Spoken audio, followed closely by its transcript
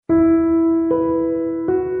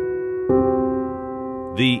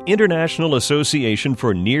The International Association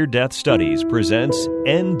for Near-Death Studies presents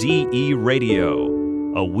NDE Radio,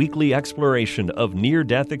 a weekly exploration of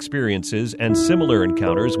near-death experiences and similar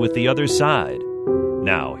encounters with the other side.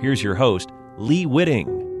 Now, here's your host, Lee Whitting.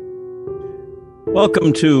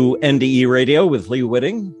 Welcome to NDE Radio with Lee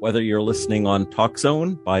Whitting, whether you're listening on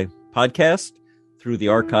TalkZone by podcast, through the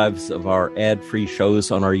archives of our ad-free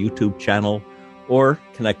shows on our YouTube channel, or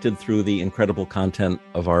connected through the incredible content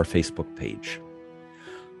of our Facebook page.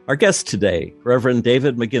 Our guest today, Reverend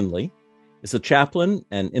David McGinley, is a chaplain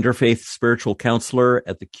and interfaith spiritual counselor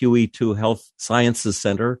at the QE2 Health Sciences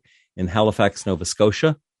Center in Halifax, Nova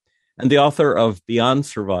Scotia, and the author of Beyond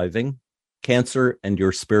Surviving: Cancer and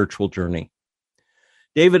Your Spiritual Journey.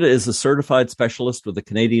 David is a certified specialist with the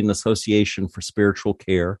Canadian Association for Spiritual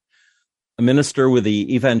Care, a minister with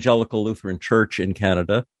the Evangelical Lutheran Church in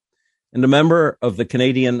Canada, and a member of the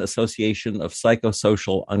Canadian Association of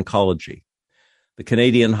Psychosocial Oncology, the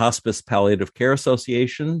Canadian Hospice Palliative Care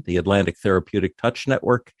Association, the Atlantic Therapeutic Touch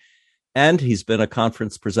Network, and he's been a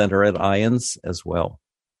conference presenter at IANS as well.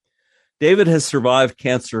 David has survived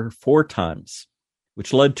cancer 4 times,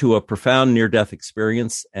 which led to a profound near-death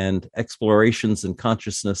experience and explorations in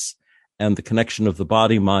consciousness and the connection of the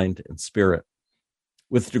body, mind, and spirit.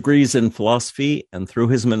 With degrees in philosophy and through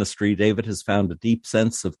his ministry, David has found a deep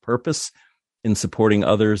sense of purpose in supporting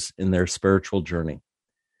others in their spiritual journey.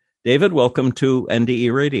 David, welcome to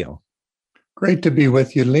NDE Radio. Great to be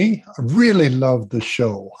with you, Lee. I really love the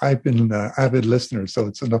show. I've been an avid listener, so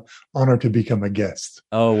it's an honor to become a guest.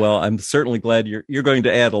 Oh, well, I'm certainly glad you're going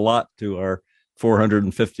to add a lot to our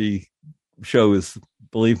 450 shows,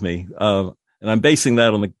 believe me. And I'm basing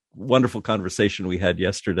that on the wonderful conversation we had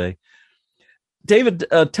yesterday. David,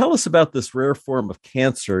 tell us about this rare form of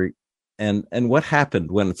cancer and what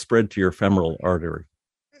happened when it spread to your femoral artery.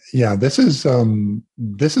 Yeah, this is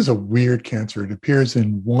a weird cancer. It appears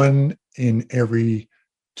in 1 in every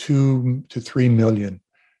 2 to 3 million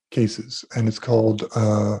cases, and it's called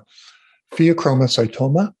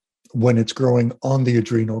pheochromocytoma when it's growing on the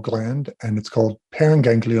adrenal gland, and it's called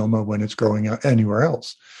paraganglioma when it's growing out anywhere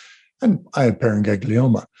else. And I have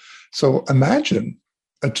paraganglioma. So imagine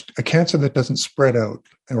a cancer that doesn't spread out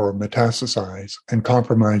or metastasize and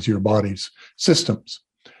compromise your body's systems.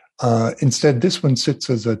 Instead, this one sits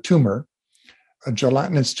as a tumor, a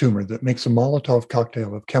gelatinous tumor that makes a Molotov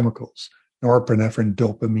cocktail of chemicals: norepinephrine,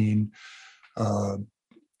 dopamine,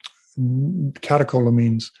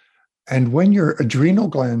 catecholamines. And when your adrenal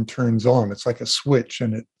gland turns on, it's like a switch,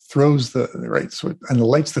 and it throws the right switch and it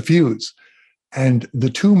lights the fuse, and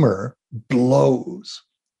the tumor blows.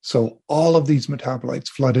 So all of these metabolites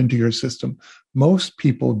flood into your system. Most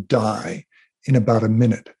people die in about a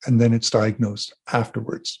minute, and then it's diagnosed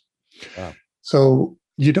afterwards. Wow. So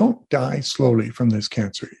you don't die slowly from this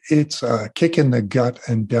cancer. It's a kick in the gut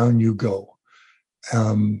and down you go.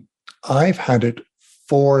 I've had it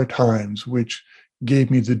 4 times, which gave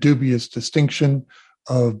me the dubious distinction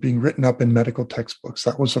of being written up in medical textbooks.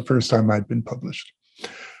 That was the first time I'd been published.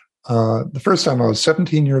 The first time I was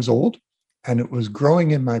 17 years old, and it was growing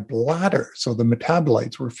in my bladder. So the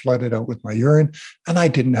metabolites were flooded out with my urine, and I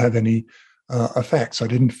didn't have any effects. I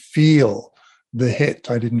didn't feel the hit.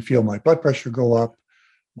 I didn't feel my blood pressure go up,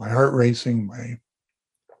 my heart racing, my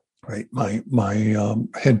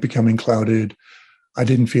head becoming clouded. I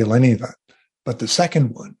didn't feel any of that. But the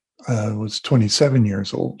second one was 27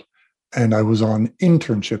 years old, and I was on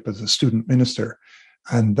internship as a student minister,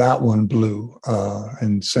 and that one blew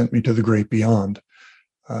and sent me to the great beyond.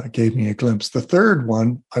 Gave me a glimpse. The third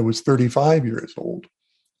one, I was 35 years old,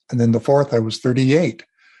 and then the fourth, I was 38.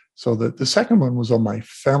 So the second one was on my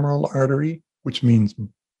femoral artery, which means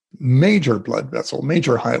major blood vessel,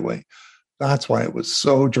 major highway. That's why it was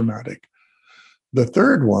so dramatic. The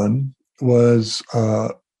third one was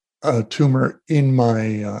a tumor in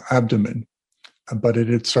my abdomen, but it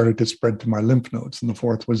had started to spread to my lymph nodes, and the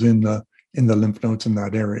fourth was in the lymph nodes in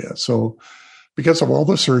that area. So because of all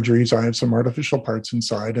the surgeries, I have some artificial parts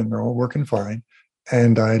inside, and they're all working fine,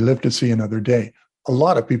 and I live to see another day. A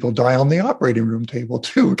lot of people die on the operating room table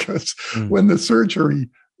too, because when the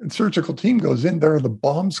surgical team goes in, they're the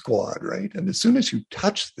bomb squad, right? And as soon as you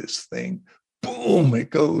touch this thing, boom,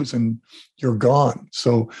 it goes and you're gone.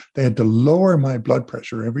 So they had to lower my blood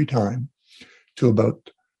pressure every time to about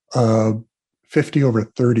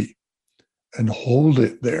 50/30 and hold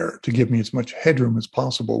it there to give me as much headroom as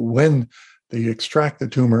possible. When they extract the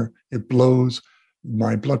tumor, it blows,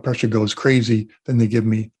 my blood pressure goes crazy, then they give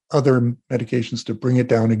me other medications to bring it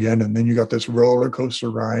down again, and then you got this roller coaster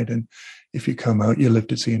ride, and if you come out, you live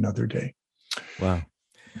to see another day. Wow.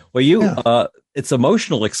 Well, it's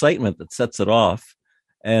emotional excitement that sets it off.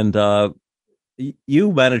 And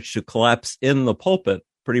you managed to collapse in the pulpit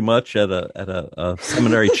pretty much at a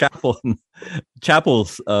seminary chapel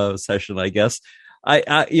session, I guess.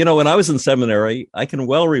 I when I was in seminary, I can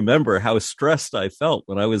well remember how stressed I felt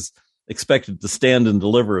when I was expected to stand and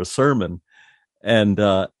deliver a sermon. And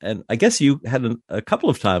I guess you had a couple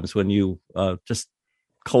of times when you just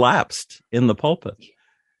collapsed in the pulpit.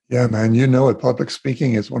 Yeah, man, public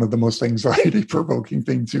speaking is one of the most anxiety-provoking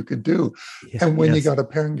things you could do. Yeah, and when you got a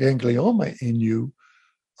paranganglioma in you,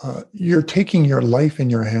 you're taking your life in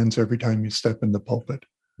your hands every time you step in the pulpit.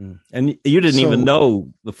 And you didn't even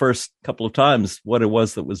know the first couple of times what it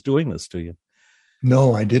was that was doing this to you.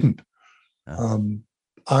 No, I didn't.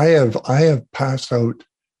 I have passed out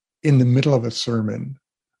in the middle of a sermon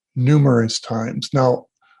numerous times. Now,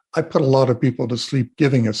 I put a lot of people to sleep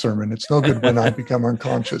giving a sermon. It's no good when I become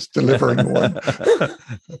unconscious delivering one.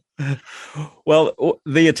 Well,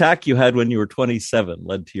 the attack you had when you were 27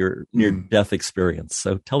 led to your near-death experience.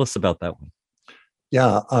 So tell us about that one.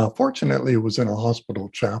 Yeah, fortunately, it was in a hospital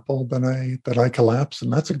chapel that I collapsed,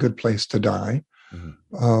 and that's a good place to die.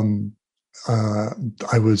 Mm-hmm.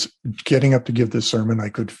 I was getting up to give the sermon. I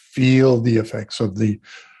could feel the effects of the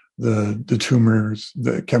tumors,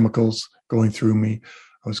 the chemicals going through me.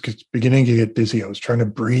 I was beginning to get dizzy. I was trying to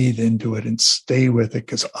breathe into it and stay with it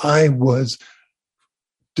because I was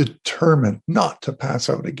determined not to pass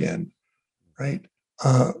out again, right?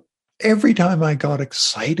 Every time I got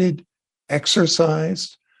excited,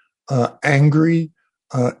 exercised, angry,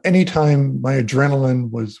 anytime my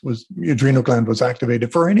adrenaline the adrenal gland was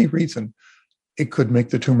activated for any reason, it could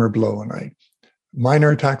make the tumor blow. And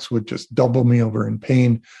minor attacks would just double me over in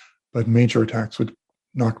pain, but major attacks would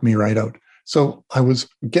knock me right out. So I was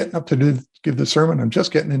getting up to give the sermon. I'm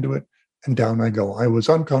just getting into it, and down I go. I was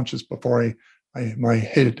unconscious before my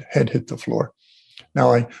head hit the floor.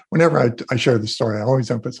 Now, whenever I share the story, I always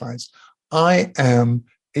emphasize, I am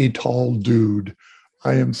a tall dude.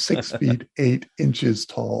 I am 6 feet 8 inches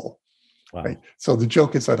tall. Wow. Right. So the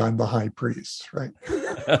joke is that I'm the high priest, right?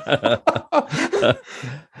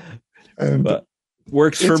 And but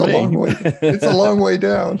works for me. It's a long way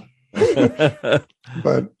down.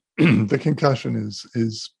 But the concussion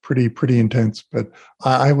is pretty intense. But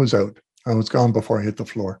I was out. I was gone before I hit the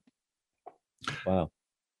floor. Wow.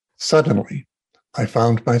 Suddenly, I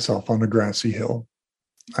found myself on a grassy hill.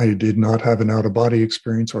 I did not have an out-of-body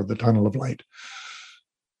experience or the tunnel of light.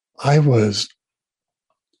 When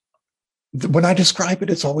I describe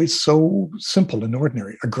it, it's always so simple and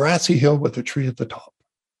ordinary. A grassy hill with a tree at the top.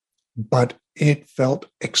 But it felt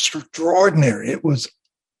extraordinary. It was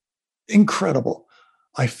incredible.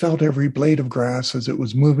 I felt every blade of grass as it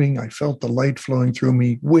was moving. I felt the light flowing through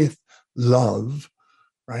me with love,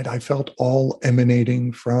 right? I felt all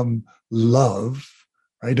emanating from love,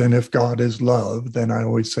 right? And if God is love, then I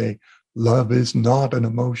always say, love is not an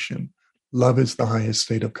emotion. Love is the highest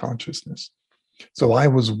state of consciousness. So I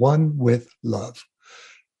was one with love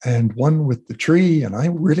and one with the tree. And I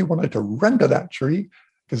really wanted to run to that tree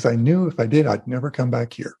because I knew if I did, I'd never come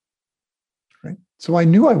back here, right? So I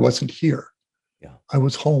knew I wasn't here. Yeah. I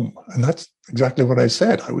was home. And that's exactly what I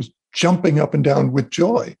said. I was jumping up and down with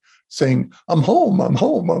joy, saying, I'm home, I'm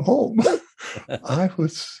home, I'm home. I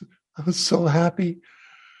was so happy.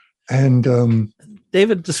 And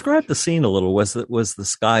David, describe the scene a little. Was the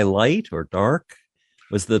sky light or dark?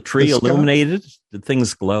 Was the tree illuminated? Did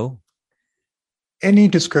things glow? Any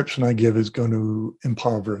description I give is going to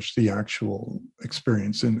impoverish the actual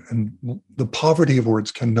experience. And the poverty of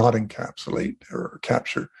words cannot encapsulate or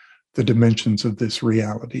capture the dimensions of this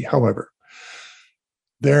reality. However,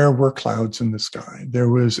 there were clouds in the sky. There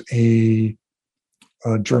was a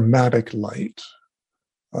dramatic light,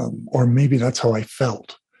 or maybe that's how I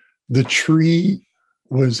felt. The tree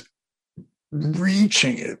was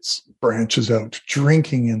reaching its branches out,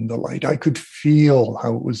 drinking in the light. I could feel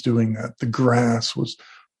how it was doing that. The grass was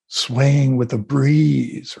swaying with a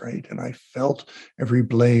breeze, right? And I felt every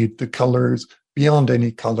blade, the colors, beyond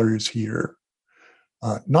any colors here.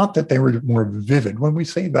 Not that they were more vivid. When we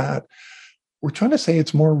say that, we're trying to say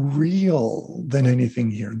it's more real than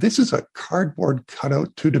anything here. This is a cardboard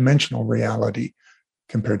cutout, two-dimensional reality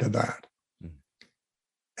compared to that. Mm.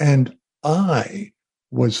 And I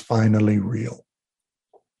was finally real.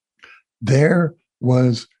 There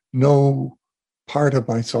was no part of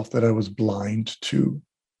myself that I was blind to.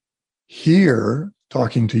 Here,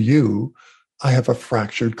 talking to you, I have a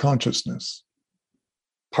fractured consciousness.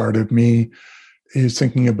 Part of me is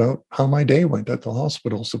thinking about how my day went at the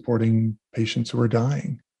hospital supporting patients who are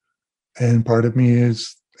dying. And part of me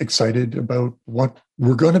is excited about what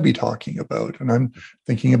we're going to be talking about. And I'm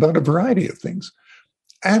thinking about a variety of things.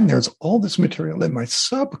 And there's all this material in my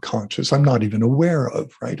subconscious I'm not even aware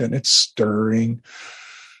of, right? And it's stirring.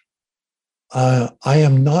 I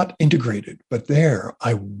am not integrated, but there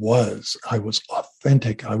I was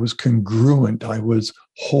authentic. I was congruent. I was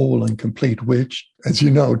whole and complete, which, as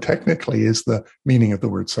you know, technically is the meaning of the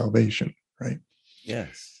word salvation, right?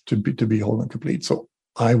 Yes. To be whole and complete. So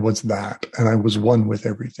I was that, and I was one with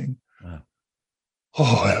everything. Wow.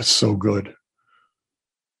 Oh, that was so good.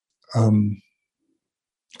 And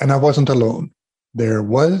I wasn't alone. There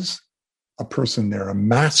was a person there, a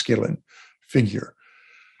masculine figure.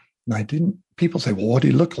 And people say, well, what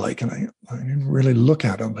did he look like? And I didn't really look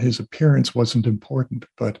at him. His appearance wasn't important,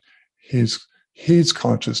 but his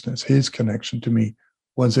consciousness, his connection to me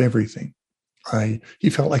was everything. He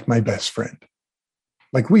felt like my best friend.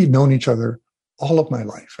 Like we'd known each other all of my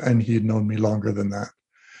life, and he had known me longer than that.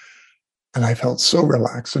 And I felt so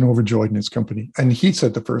relaxed and overjoyed in his company. And he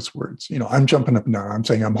said the first words, I'm jumping up now. I'm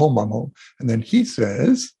saying, I'm home. And then he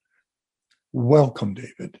says, welcome,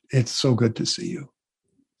 David. It's so good to see you.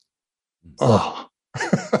 Oh,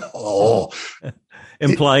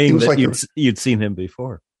 implying that you'd seen him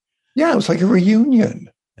before. Yeah, it was like a reunion.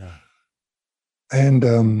 Yeah.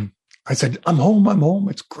 And I said, I'm home.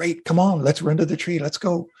 It's great. Come on, let's run to the tree. Let's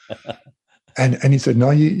go. And he said,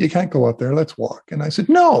 no, you can't go up there. Let's walk. And I said,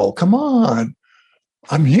 no, come on.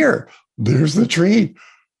 I'm here. There's the tree.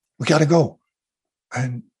 We got to go.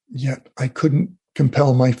 And yet I couldn't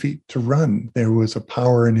compel my feet to run. There was a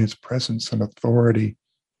power in his presence and authority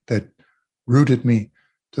that rooted me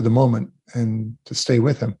to the moment and to stay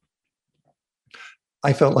with him.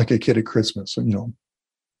 I felt like a kid at Christmas,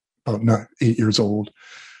 about 8 years old.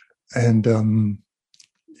 And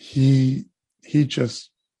he just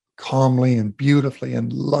calmly and beautifully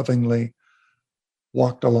and lovingly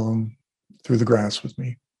walked along through the grass with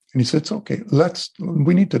me. And he said, it's okay,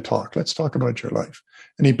 we need to talk. Let's talk about your life.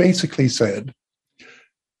 And he basically said,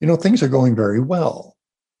 things are going very well.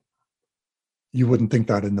 You wouldn't think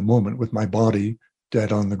that in the moment with my body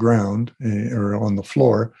dead on the ground or on the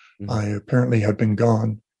floor. Mm-hmm. I apparently had been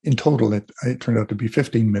gone. In total, it turned out to be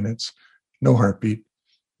 15 minutes, no heartbeat.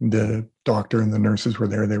 The doctor and the nurses were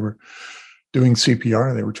there. They were doing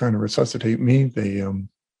CPR. They were trying to resuscitate me. They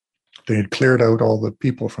had cleared out all the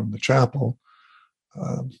people from the chapel.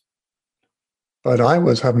 But I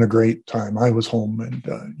was having a great time. I was home,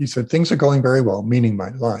 and he said, things are going very well, meaning my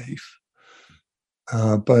life.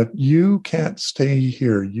 But you can't stay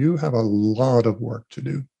here. You have a lot of work to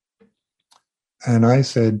do. And I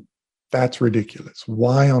said, that's ridiculous.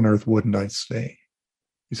 Why on earth wouldn't I stay?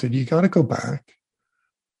 He said, you got to go back,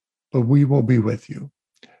 but we will be with you.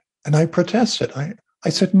 And I protested. I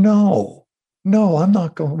said, no, I'm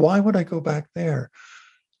not going. Why would I go back there?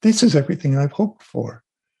 This is everything I've hoped for.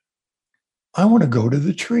 I want to go to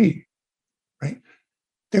the tree, right?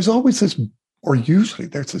 There's always this, or usually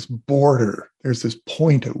there's this border. There's this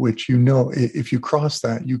point at which if you cross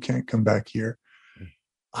that, you can't come back here.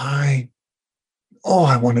 I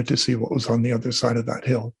wanted to see what was on the other side of that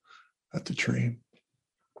hill at the tree.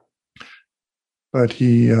 But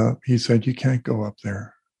he said, you can't go up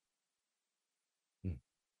there.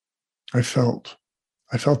 I felt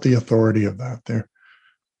the authority of that there.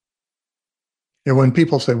 When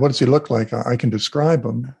people say, what does he look like? I can describe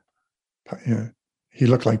him. He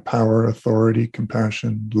looked like power, authority,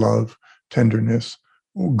 compassion, love, tenderness,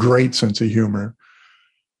 great sense of humor,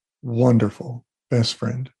 wonderful, best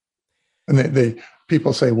friend. And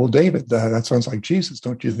people say, well, David, that sounds like Jesus.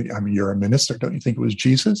 Don't you think? I mean, you're a minister. Don't you think it was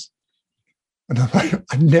Jesus? And I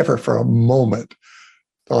never for a moment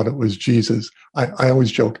thought it was Jesus. I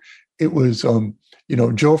always joke. It was,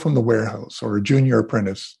 Joe from the warehouse or a junior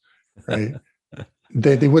apprentice, right?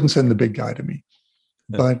 They wouldn't send the big guy to me.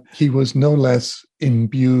 But he was no less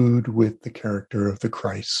imbued with the character of the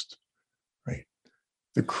Christ, right?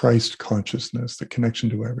 The Christ consciousness, the connection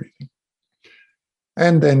to everything.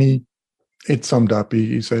 And then it summed up.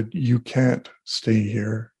 He said, you can't stay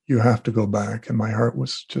here. You have to go back. And my heart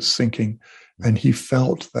was just sinking. And he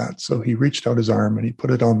felt that. So he reached out his arm and he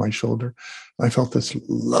put it on my shoulder. I felt this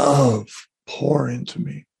love pour into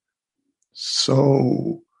me.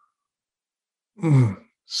 So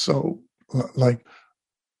like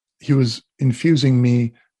he was infusing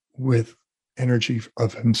me with energy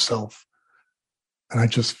of himself. And I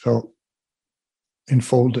just felt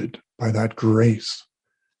enfolded by that grace.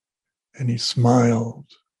 And he smiled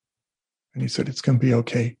and he said, it's going to be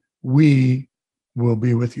okay. We will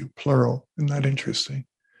be with you, plural. Isn't that interesting?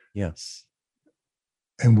 Yes.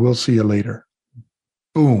 And we'll see you later.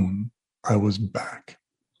 Boom, I was back.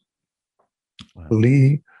 Wow.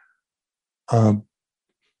 Lee,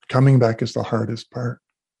 coming back is the hardest part.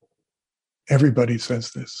 Everybody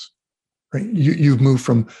says this, right? You've moved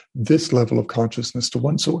from this level of consciousness to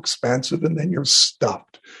one so expansive, and then you're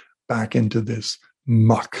stuffed back into this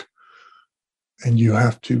muck. And you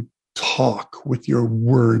have to talk with your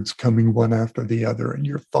words coming one after the other, and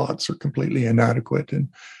your thoughts are completely inadequate, and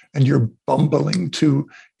you're bumbling to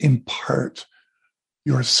impart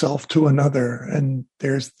yourself to another. And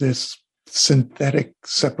there's this synthetic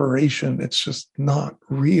separation. It's just not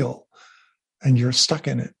real. And you're stuck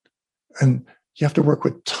in it. And you have to work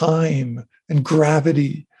with time and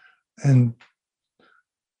gravity. And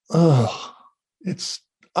it's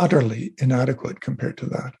utterly inadequate compared to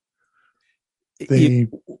that.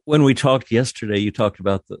 When we talked yesterday, you talked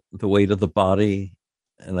about the weight of the body.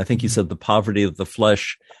 And I think you said the poverty of the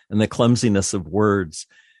flesh and the clumsiness of words.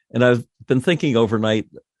 And I've been thinking overnight,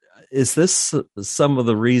 is this some of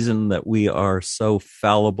the reason that we are so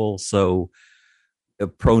fallible, so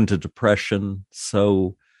prone to depression,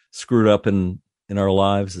 so screwed up in our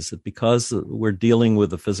lives? Is it because we're dealing with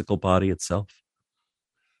the physical body itself?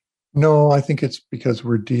 No, I think it's because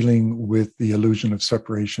we're dealing with the illusion of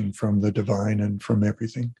separation from the divine and from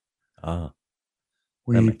everything.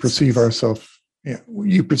 We perceive ourselves,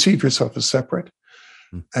 you perceive yourself as separate.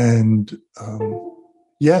 And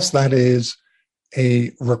yes, that is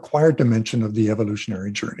a required dimension of the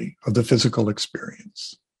evolutionary journey of the physical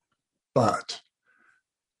experience. But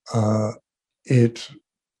it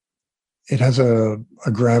has a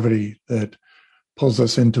gravity that pulls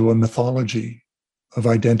us into a mythology of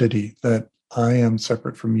identity, that I am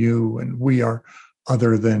separate from you and we are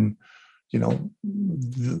other than,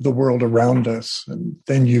 the world around us. And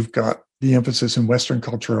then you've got the emphasis in Western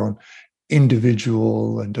culture on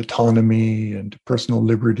individual and autonomy and personal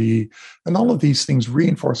liberty, and all of these things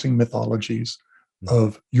reinforcing mythologies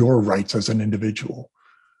of your rights as an individual,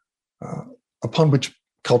 upon which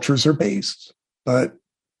cultures are based. But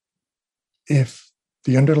if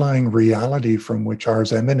the underlying reality from which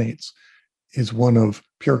ours emanates is one of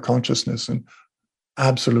pure consciousness and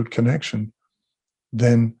absolute connection,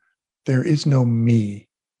 then there is no me.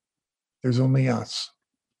 There's only us.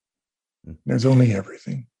 There's only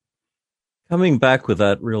everything. Coming back with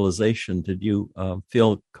that realization, did you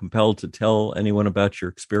feel compelled to tell anyone about your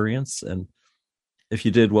experience? And if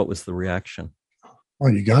you did, what was the reaction?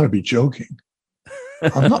 Well, you got to be joking.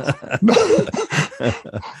 I'm not. No.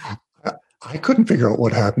 I couldn't figure out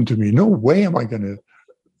what happened to me. No way am I going to.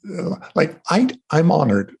 I'm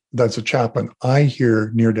honored that as a chaplain, I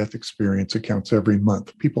hear near-death experience accounts every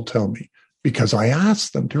month. People tell me because I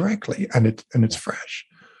ask them directly, and it's fresh.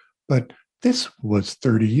 But this was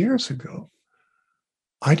 30 years ago.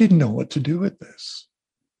 I didn't know what to do with this.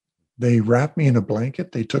 They wrapped me in a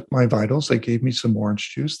blanket. They took my vitals. They gave me some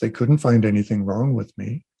orange juice. They couldn't find anything wrong with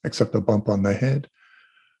me except a bump on the head.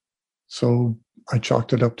 So I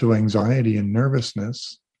chalked it up to anxiety and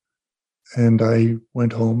nervousness. And I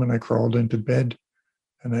went home and I crawled into bed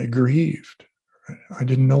and I grieved. I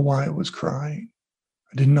didn't know why I was crying.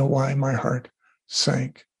 I didn't know why my heart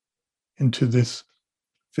sank into this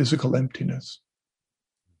physical emptiness.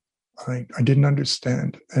 I didn't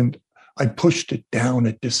understand. And I pushed it down.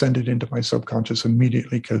 It descended into my subconscious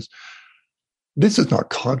immediately, because this is not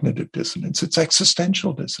cognitive dissonance. It's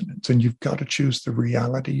existential dissonance. And you've got to choose the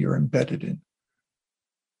reality you're embedded in.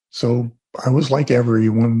 So I was like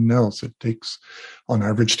everyone else. It takes, on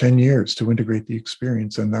average, 10 years to integrate the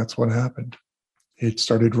experience. And that's what happened. It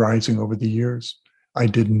started rising over the years. I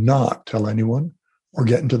did not tell anyone or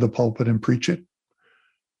get into the pulpit and preach it.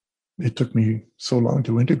 It took me so long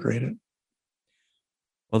to integrate it.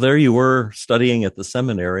 Well, there you were studying at the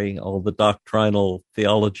seminary, all the doctrinal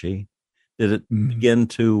theology. Did it begin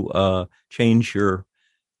to change your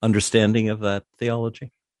understanding of that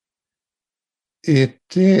theology? It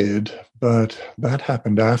did, but that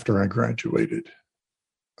happened after I graduated.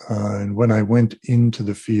 And when I went into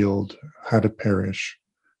the field, had a parish,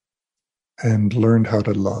 and learned how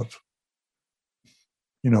to love.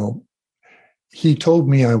 He told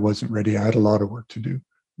me I wasn't ready. I had a lot of work to do.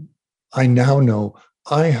 I now know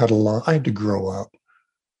I had to grow up.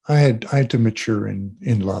 I had to mature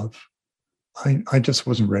in love. I just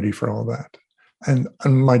wasn't ready for all that. And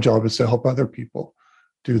my job is to help other people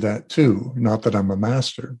do that too. Not that I'm a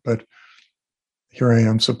master, but here I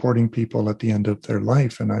am supporting people at the end of their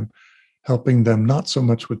life, and I'm helping them not so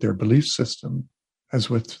much with their belief system as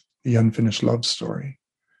with the unfinished love story,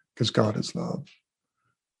 because God is love.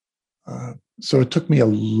 So it took me a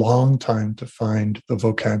long time to find the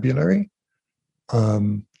vocabulary,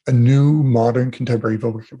 a new modern contemporary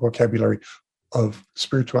vocabulary of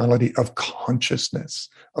spirituality, of consciousness,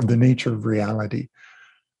 of the nature of reality.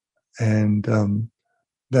 And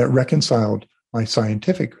that reconciled my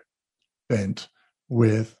scientific bent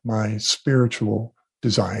with my spiritual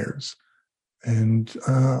desires. And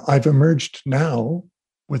I've emerged now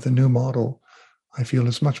with a new model I feel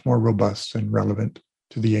is much more robust and relevant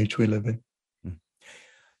to the age we live in.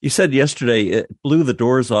 You said yesterday it blew the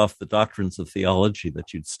doors off the doctrines of theology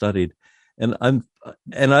that you'd studied, and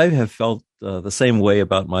I have felt the same way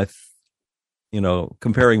about my,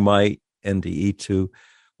 comparing my NDE to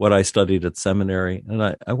what I studied at seminary. And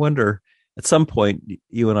I wonder, at some point,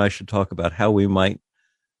 you and I should talk about how we might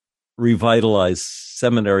revitalize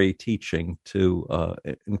seminary teaching to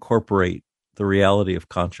incorporate the reality of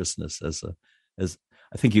consciousness as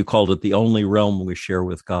I think you called it the only realm we share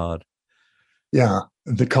with God. Yeah,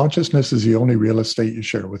 the consciousness is the only real estate you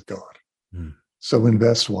share with God. So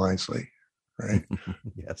invest wisely, right?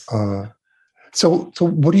 Yes. So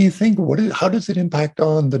what do you think? How does it impact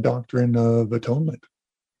on the doctrine of atonement?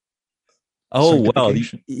 Oh, well,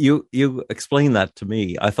 you explained that to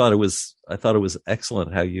me. I thought it was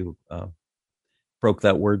excellent how you broke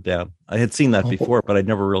that word down. I had seen that before, but I'd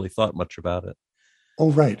never really thought much about it.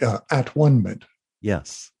 Oh, right. At one-ment.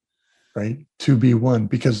 Yes. Right. To be one.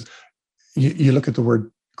 Because you look at the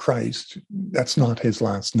word Christ, that's not his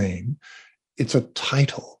last name. It's a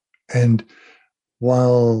title. And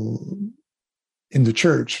while in the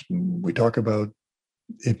church, we talk about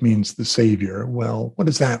it means the Savior. Well, what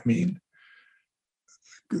does that mean?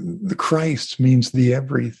 The Christ means the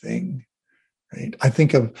everything, right? I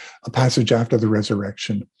think of a passage after the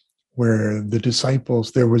resurrection where the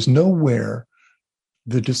disciples, there was nowhere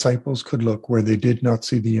the disciples could look where they did not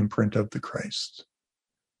see the imprint of the Christ.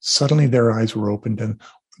 Suddenly their eyes were opened and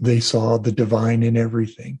they saw the divine in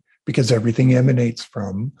everything, because everything emanates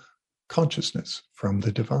from consciousness, from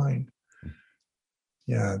the divine.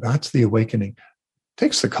 Yeah, that's the awakening.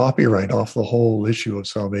 Takes the copyright off the whole issue of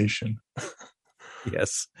salvation.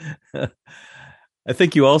 Yes. I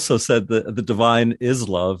think you also said that the divine is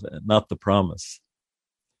love, not the promise.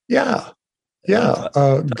 Yeah.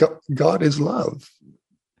 God is love.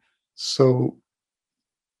 So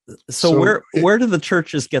where do the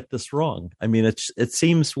churches get this wrong? I mean, it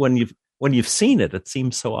seems when you've seen it, it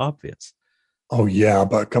seems so obvious. Oh yeah,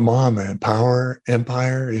 but come on, man. Power,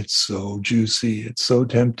 empire, it's so juicy, it's so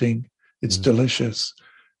tempting, it's delicious.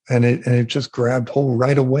 And it just grabbed hold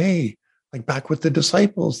right away. Like back with the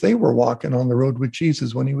disciples, they were walking on the road with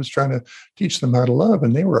Jesus when he was trying to teach them how to love,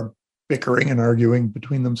 and they were bickering and arguing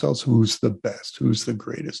between themselves. Who's the best? Who's the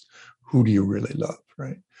greatest? Who do you really love?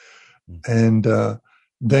 Right. And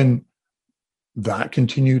then that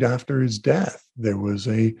continued after his death. There was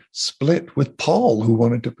a split with Paul, who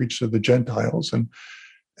wanted to preach to the Gentiles,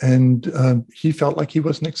 and he felt like he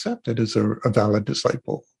wasn't accepted as a valid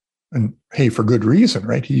disciple. And hey, for good reason,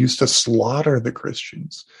 right? He used to slaughter the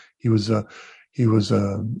Christians. He was a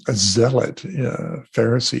zealot,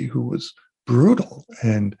 Pharisee who was brutal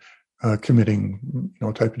and committing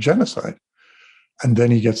type of genocide. And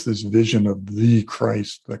then he gets this vision of the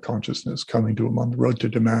Christ, the consciousness, coming to him on the road to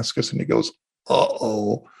Damascus, and he goes,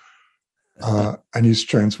 "Uh-oh," and he's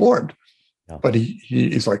transformed. Yeah. But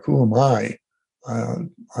he's like, "Who am I?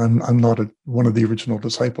 I'm not one of the original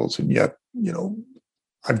disciples, and yet,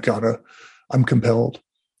 I'm compelled."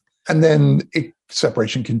 And then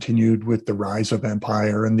separation continued with the rise of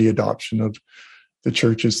empire and the adoption of the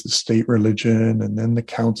church as the state religion, and then the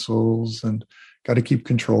councils, and got to keep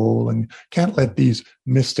control, and can't let these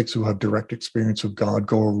mystics who have direct experience of God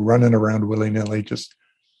go running around willy-nilly just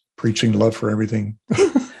preaching love for everything.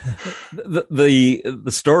 The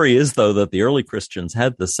story is, though, that the early Christians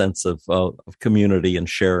had the sense of community and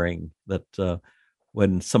sharing, that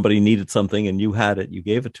when somebody needed something and you had it, you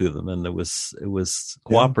gave it to them, and it was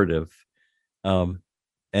cooperative. Yeah.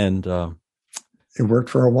 And it worked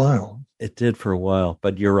for a while. It did for a while,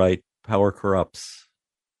 but you're right. Power corrupts,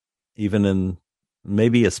 even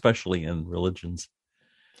maybe especially in religions.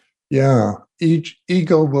 Yeah. Each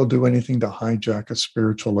ego will do anything to hijack a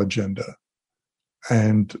spiritual agenda.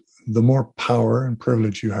 And the more power and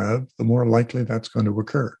privilege you have, the more likely that's going to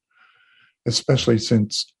occur, especially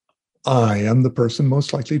since I am the person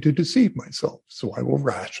most likely to deceive myself. So I will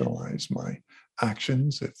rationalize my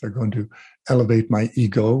actions if they're going to elevate my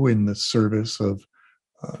ego in the service of,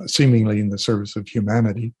 seemingly in the service of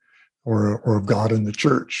humanity or of God and the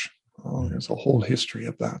church. There's a whole history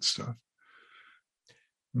of that stuff.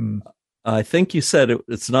 I think you said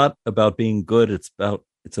it's not about being good. It's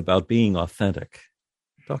about being authentic.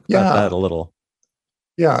 Talk about that a little.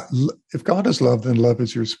 Yeah. If God is love, then love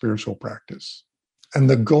is your spiritual practice. And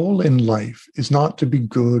the goal in life is not to be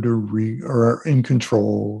good or in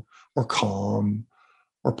control or calm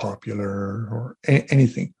or popular or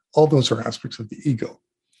anything. All those are aspects of the ego.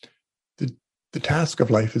 the task of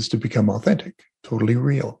life is to become authentic, totally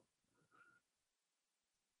real.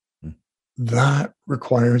 That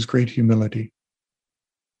requires great humility,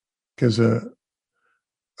 because a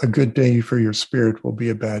good day for your spirit will be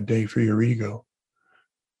a bad day for your ego,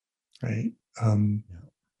 right?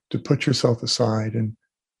 To put yourself aside and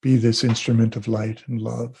be this instrument of light and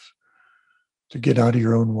love, to get out of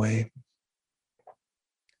your own way.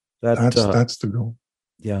 That's the goal.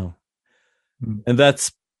 Yeah. And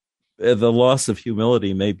that's the loss of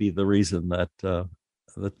humility may be the reason that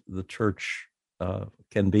the church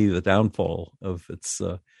can be the downfall of its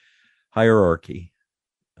hierarchy,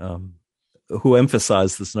 who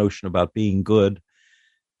emphasize this notion about being good,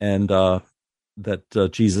 and that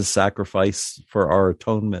Jesus' sacrifice for our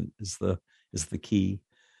atonement is the key,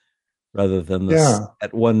 rather than this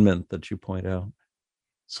at-one-ment that you point out.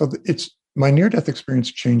 So it's my near-death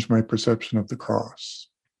experience changed my perception of the cross,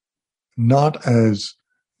 not as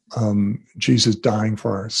Jesus dying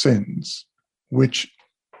for our sins, which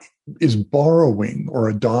is borrowing or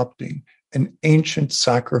adopting an ancient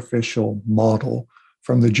sacrificial model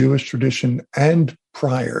from the Jewish tradition and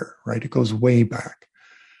prior, right? It goes way back.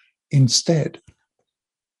 Instead,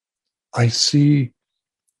 I see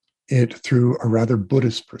it through a rather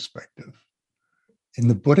Buddhist perspective. In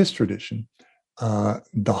the Buddhist tradition,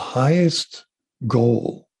 the highest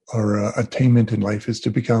goal or attainment in life is to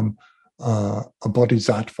become a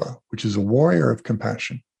bodhisattva, which is a warrior of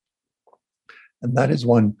compassion. And that is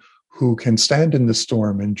one who can stand in the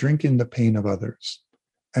storm and drink in the pain of others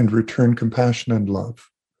and return compassion and love,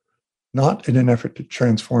 not in an effort to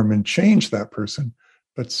transform and change that person,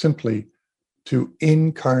 but simply to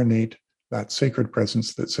incarnate that sacred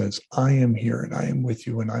presence that says, I am here and I am with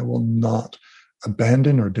you, and I will not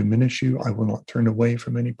abandon or diminish you. I will not turn away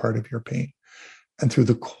from any part of your pain. And through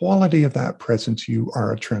the quality of that presence, you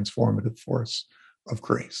are a transformative force of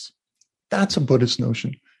grace. That's a Buddhist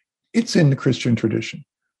notion. It's in the Christian tradition.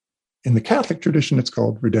 In the Catholic tradition, it's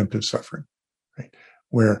called redemptive suffering, right?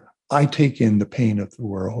 Where I take in the pain of the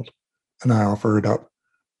world and I offer it up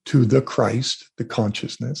to the Christ, the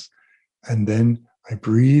consciousness, and then I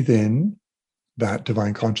breathe in that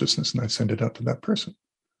divine consciousness and I send it out to that person.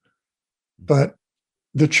 But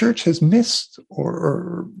the church has missed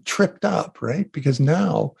or tripped up, right? Because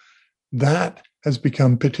now that has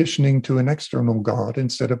become petitioning to an external God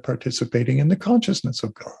instead of participating in the consciousness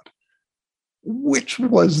of God, which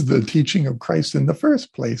was the teaching of Christ in the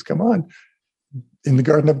first place. Come on. In the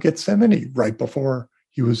Garden of Gethsemane, right before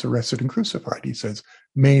he was arrested and crucified, he says,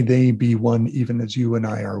 may they be one even as you and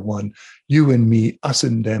I are one, you and me, us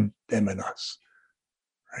and them and us,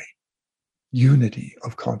 right? Unity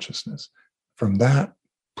of consciousness. From that,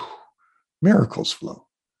 miracles flow.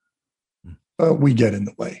 But we get in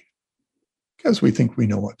the way because we think we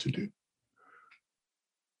know what to do.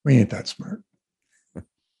 We ain't that smart.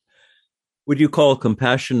 Would you call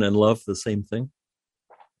compassion and love the same thing?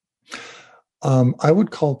 I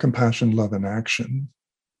would call compassion love in action,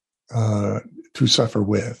 to suffer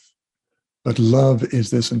with. But love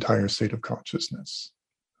is this entire state of consciousness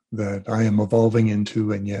that I am evolving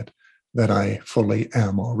into, and yet that I fully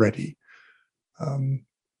am already.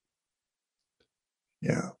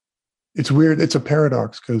 It's weird. It's a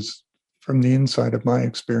paradox because from the inside of my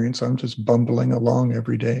experience, I'm just bumbling along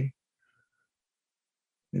every day.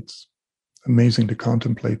 It's amazing to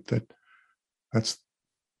contemplate that that's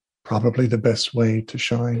probably the best way to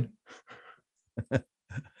shine.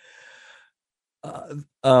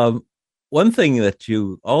 One thing that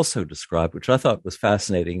you also described, which I thought was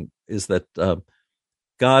fascinating, is that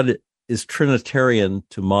God is Trinitarian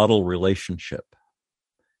to model relationship,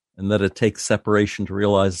 and that it takes separation to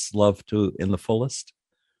realize love in the fullest.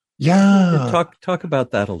 Yeah. Talk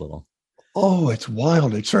about that a little. Oh, it's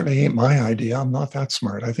wild. It certainly ain't my idea. I'm not that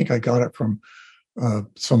smart. I think I got it from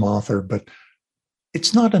some author, but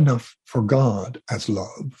it's not enough for God as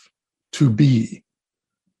love to be.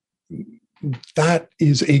 That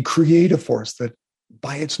is a creative force that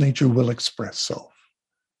by its nature will express self.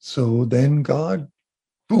 So then God,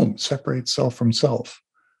 boom, separates self from self.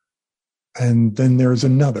 And then there's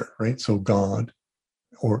another, right? So God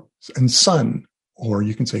and Son, or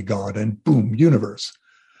you can say God and boom, universe.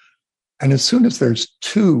 And as soon as there's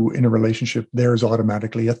two in a relationship, there's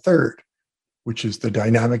automatically a third, which is the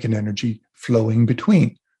dynamic and energy flowing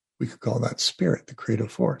between. We could call that spirit, the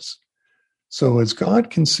creative force. So as God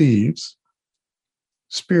conceives,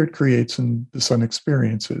 spirit creates and the Son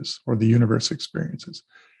experiences, or the universe experiences.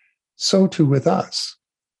 So too with us.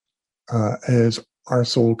 As our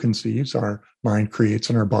soul conceives, our mind creates,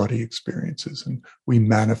 and our body experiences, and we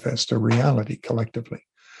manifest a reality collectively.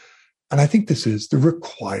 And I think this is the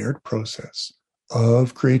required process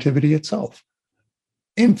of creativity itself.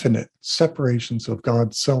 infinite separations of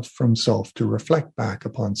God, self from self, to reflect back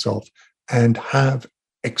upon self and have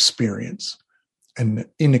experience, and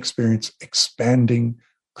in experience, expanding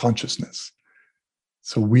consciousness.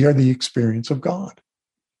 So we are the experience of God,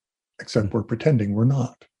 except we're pretending we're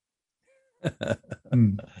not.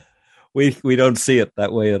 We don't see it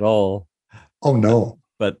that way at all. Oh no!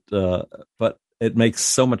 But it makes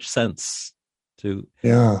so much sense to.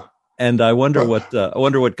 Yeah. And I wonder what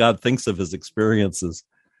God thinks of his experiences.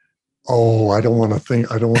 Oh, I don't want to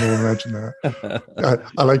imagine that.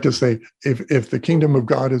 I like to say, if the kingdom of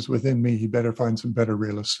God is within me, he better find some better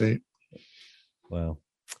real estate. Wow.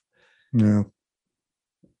 Yeah.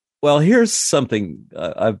 Well, here's something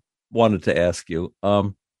I've wanted to ask you.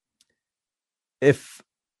 If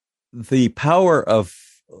the power of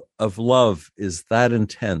love is that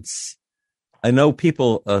intense, I know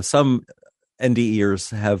people, some NDEers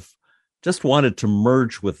have just wanted to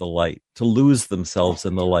merge with the light, to lose themselves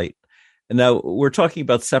in the light. And now we're talking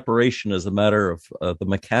about separation as a matter of the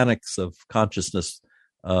mechanics of consciousness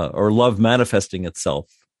or love manifesting itself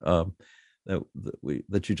that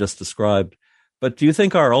you just described. But do you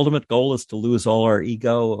think our ultimate goal is to lose all our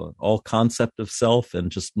ego, all concept of self,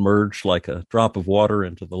 and just merge like a drop of water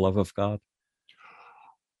into the love of God?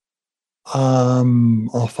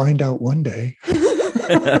 I'll find out one day.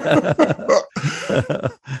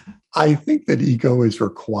 I think that ego is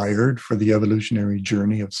required for the evolutionary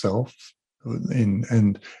journey of self.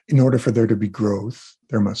 And in order for there to be growth,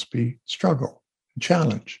 there must be struggle and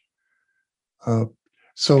challenge.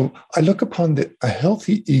 So I look upon a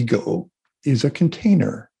healthy ego is a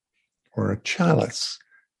container or a chalice.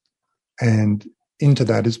 And into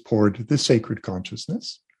that is poured the sacred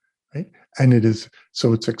consciousness, right? And it's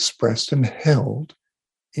expressed and held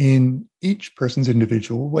in each person's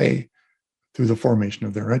individual way through the formation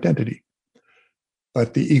of their identity.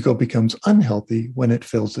 But the ego becomes unhealthy when it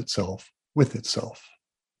fills itself with itself.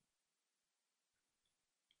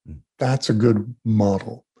 That's a good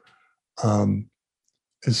model.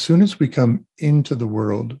 As soon as we come into the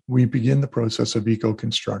world, we begin the process of ego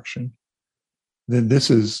construction.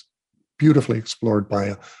 This is beautifully explored by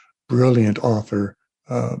a brilliant author,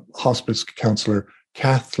 hospice counselor,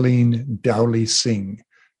 Kathleen Dowley-Singh.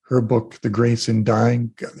 Her book, The Grace in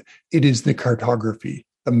Dying, it is the cartography,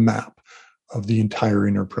 the map of the entire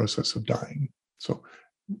inner process of dying. So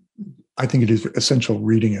I think it is essential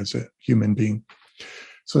reading as a human being.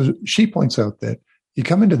 So she points out that you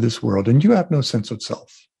come into this world and you have no sense of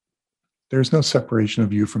self. There's no separation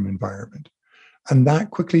of you from environment. And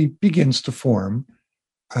that quickly begins to form,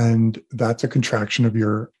 and that's a contraction of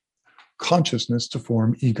your consciousness to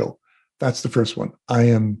form ego. That's the first one. I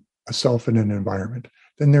am a self in an environment.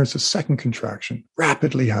 Then there's a second contraction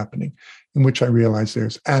rapidly happening, in which I realize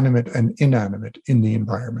there's animate and inanimate in the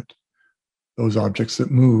environment. Those objects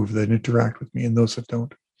that move, that interact with me, and those that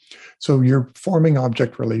don't. So you're forming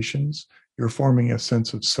object relations. You're forming a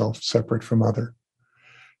sense of self separate from other.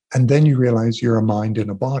 And then you realize you're a mind in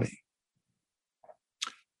a body.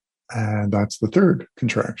 And that's the third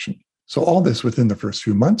contraction. So all this within the first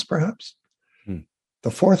few months, perhaps.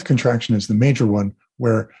 The fourth contraction is the major one,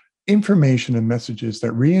 where information and messages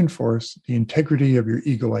that reinforce the integrity of your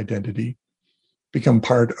ego identity become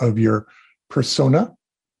part of your persona,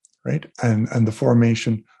 right? And the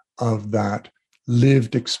formation of that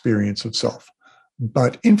lived experience of self.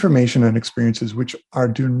 But information and experiences which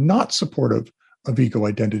do not supportive of ego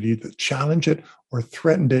identity, that challenge it or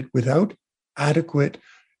threaten it without adequate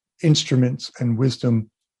instruments and wisdom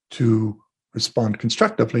to respond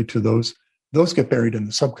constructively to those get buried in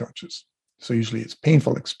the subconscious. So usually it's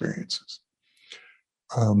painful experiences.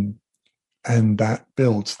 And that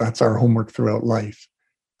builds, that's our homework throughout life.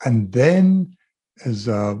 And then as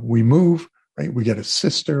we move, right, we get a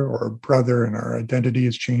sister or a brother and our identity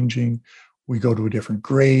is changing. We go to a different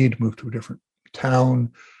grade, move to a different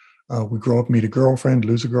town. We grow up, meet a girlfriend,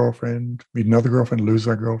 lose a girlfriend, meet another girlfriend, lose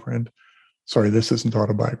our girlfriend. Sorry, this isn't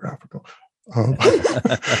autobiographical.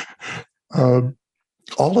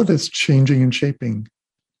 All of this changing and shaping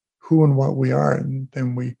who and what we are. And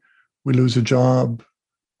then we lose a job,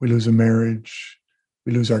 we lose a marriage,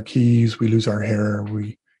 we lose our keys, we lose our hair,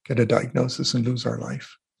 we get a diagnosis and lose our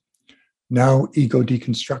life. Now ego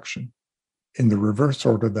deconstruction, in the reverse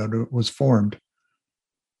order that it was formed,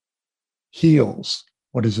 heals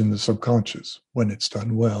what is in the subconscious when it's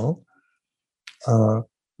done well,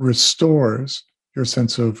 restores your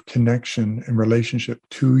sense of connection and relationship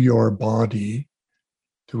to your body,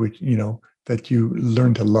 to which, that you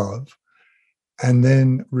learn to love, and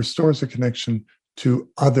then restores a connection to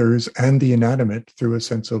others and the inanimate through a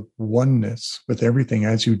sense of oneness with everything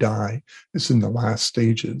as you die. This is in the last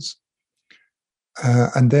stages.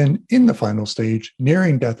 And then in the final stage,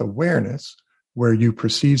 nearing death awareness, where you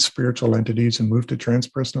perceive spiritual entities and move to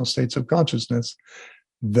transpersonal states of consciousness,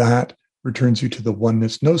 that returns you to the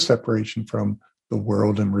oneness, no separation from the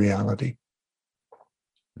world and reality.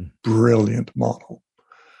 Brilliant model.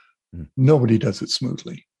 Nobody does it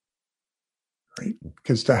smoothly, right?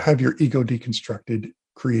 Because to have your ego deconstructed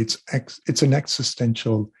creates, it's an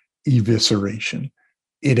existential evisceration.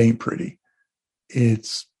 It ain't pretty.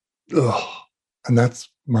 It's, and that's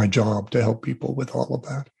my job, to help people with all of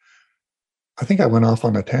that. I think I went off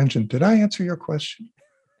on a tangent. Did I answer your question?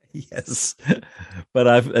 Yes,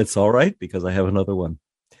 but it's all right because I have another one.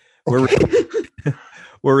 Okay.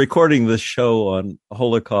 We're recording this show on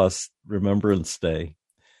Holocaust Remembrance Day.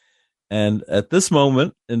 And at this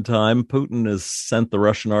moment in time, Putin has sent the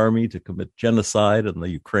Russian army to commit genocide in the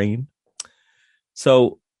Ukraine.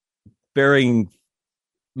 So bearing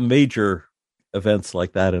major events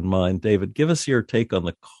like that in mind, David, give us your take on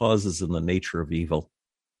the causes and the nature of evil.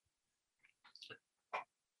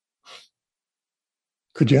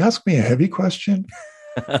 Could you ask me a heavy question?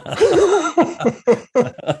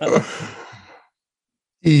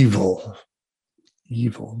 Evil.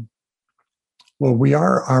 Well, we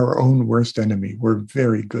are our own worst enemy. We're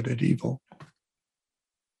very good at evil.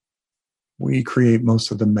 We create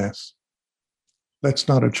most of the mess. Let's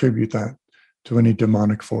not attribute that to any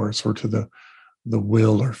demonic force or to the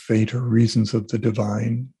will or fate or reasons of the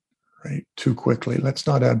divine, right? Too quickly. Let's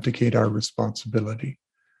not abdicate our responsibility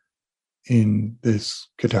in this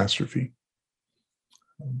catastrophe.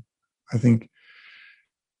 I think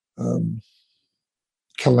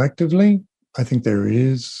collectively, I think there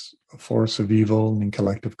is a force of evil in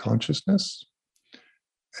collective consciousness.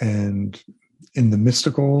 And in the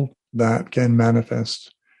mystical, that can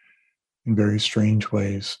manifest in very strange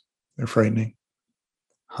ways. They're frightening.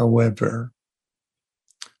 However,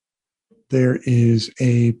 there is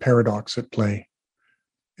a paradox at play.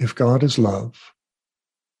 If God is love,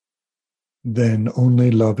 then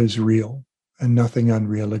only love is real and nothing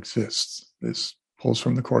unreal exists. This pulls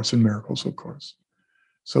from the Course in Miracles, of course.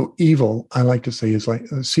 So evil, I like to say, is like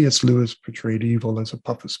C.S. Lewis portrayed evil as a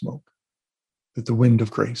puff of smoke, that the wind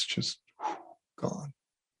of grace just gone.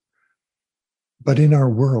 But in our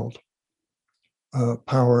world,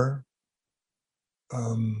 power,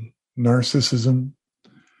 narcissism,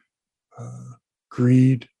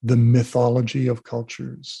 greed, the mythology of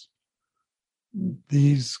cultures,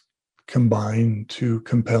 these combine to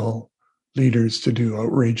compel leaders to do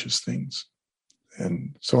outrageous things.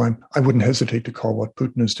 And so I wouldn't hesitate to call what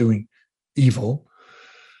Putin is doing evil.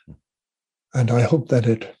 And I hope that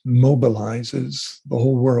it mobilizes the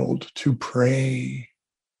whole world to pray,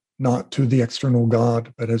 not to the external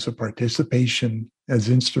God, but as a participation, as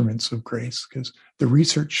instruments of grace, because the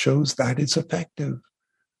research shows that it's effective,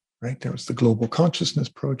 right? There was the Global Consciousness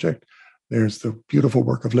Project. There's the beautiful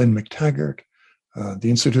work of Lynn McTaggart, the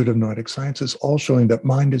Institute of Noetic Sciences, all showing that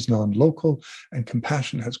mind is non-local and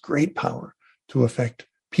compassion has great power to affect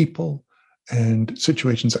people and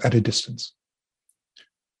situations at a distance.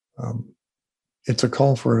 It's a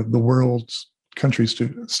call for the world's countries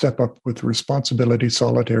to step up with responsibility,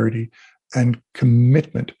 solidarity, and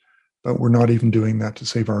commitment, but we're not even doing that to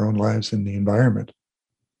save our own lives in the environment.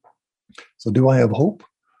 So do I have hope?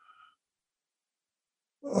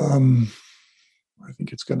 I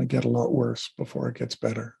think it's going to get a lot worse before it gets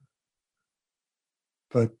better.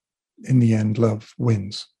 But in the end, love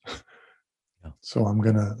wins. Yeah. So I'm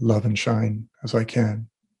going to love and shine as I can.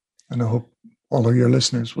 And I hope all of your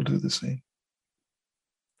listeners will do the same.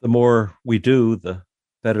 The more we do, the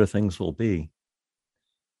better things will be.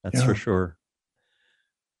 That's for sure.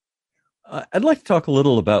 I'd like to talk a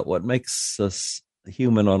little about what makes us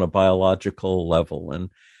human on a biological level. And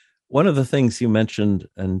one of the things you mentioned,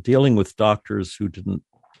 and dealing with doctors who didn't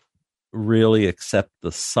really accept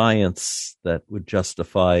the science that would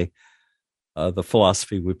justify the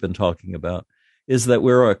philosophy we've been talking about, is that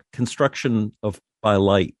we're a construction by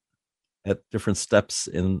light at different steps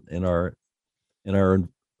in our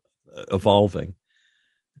evolving.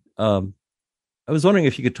 I was wondering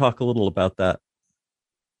if you could talk a little about that.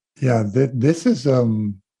 Yeah, this is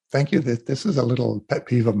thank you. This is a little pet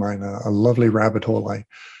peeve of mine, a lovely rabbit hole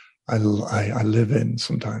I live in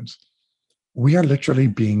sometimes. We are literally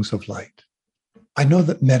beings of light. I know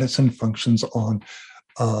that medicine functions on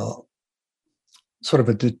sort of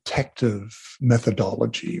a detective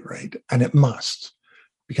methodology, right? And it must,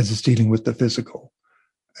 because it's dealing with the physical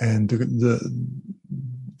and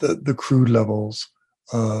the crude levels,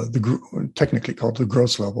 technically called the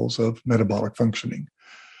gross levels of metabolic functioning.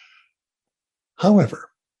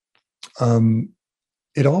 However,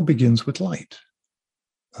 it all begins with light.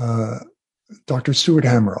 Dr. Stuart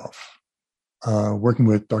Hameroff, working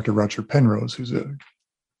with Dr. Roger Penrose, who's a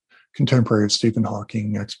contemporary of Stephen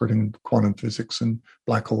Hawking, expert in quantum physics and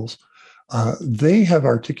black holes, they have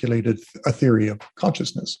articulated a theory of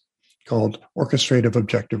consciousness called orchestrative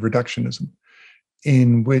objective reductionism,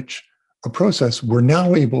 in which a process we're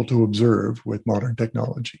now able to observe with modern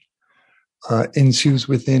technology ensues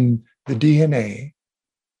within the DNA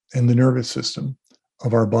and the nervous system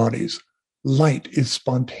of our bodies. Light is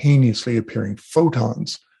spontaneously appearing.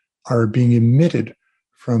 Photons are being emitted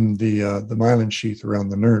from the myelin sheath around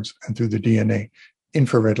the nerves and through the DNA,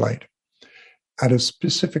 infrared light, at a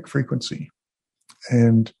specific frequency.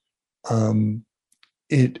 And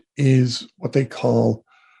it is what they call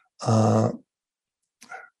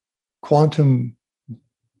quantum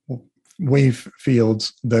wave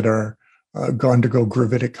fields that are undergo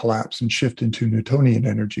gravitic collapse and shift into Newtonian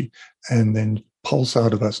energy and then pulse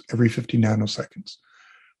out of us every 50 nanoseconds.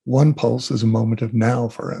 One pulse is a moment of now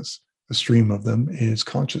for us. A stream of them is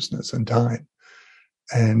consciousness and time.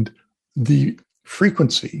 And the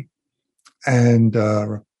frequency and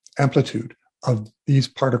amplitude of these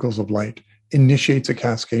particles of light initiates a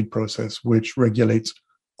cascade process which regulates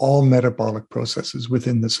all metabolic processes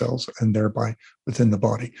within the cells and thereby within the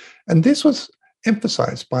body. And this was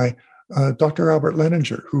emphasized by Dr. Albert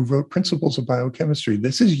Lehninger, who wrote Principles of Biochemistry.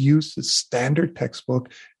 This is used as standard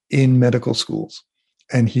textbook in medical schools.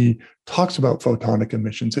 And he talks about photonic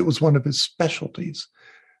emissions. It was one of his specialties,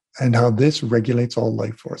 and how this regulates all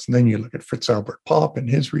life force. And then you look at Fritz Albert Popp and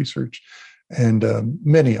his research, and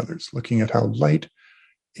many others looking at how light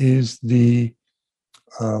is the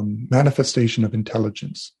manifestation of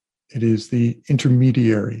intelligence. It is the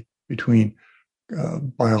intermediary between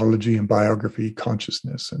biology and biography,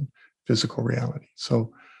 consciousness and physical reality.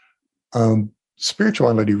 So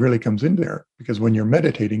spirituality really comes in there, because when you're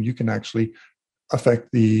meditating, you can actually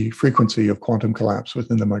affect the frequency of quantum collapse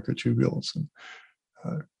within the microtubules, and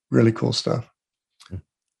really cool stuff.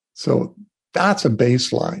 So that's a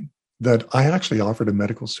baseline that I actually offer to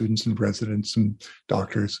medical students and residents and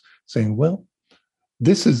doctors, saying, well,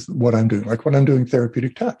 this is what I'm doing. Like when I'm doing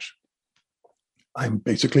therapeutic touch, I'm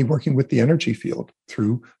basically working with the energy field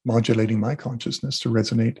through modulating my consciousness to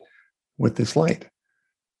resonate with this light.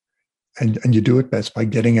 And you do it best by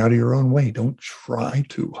getting out of your own way. Don't try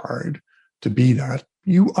too hard to be that.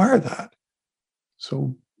 You are that.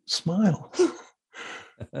 So smile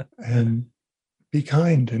and be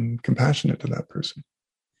kind and compassionate to that person.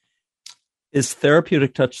 Is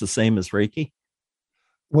therapeutic touch the same as Reiki?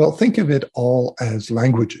 Well, think of it all as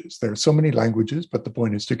languages. There are so many languages, but the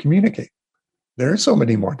point is to communicate. There are so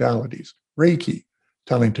many modalities. Reiki,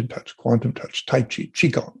 Tellington touch, quantum touch, Tai Chi,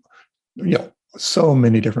 Qigong. So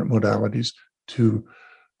many different modalities to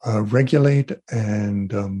regulate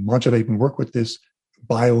and modulate and work with this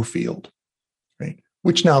biofield, right?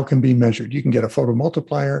 Which now can be measured. You can get a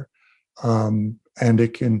photomultiplier, and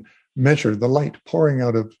it can measure the light pouring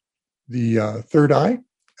out of the third eye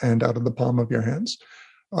and out of the palm of your hands.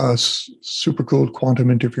 Supercooled quantum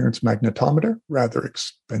interference magnetometer, rather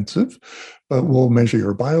expensive, but will measure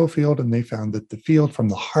your biofield. And they found that the field from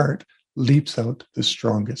the heart leaps out the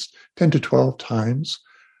strongest, 10 to 12 times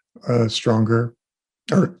stronger,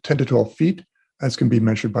 or 10 to 12 feet, as can be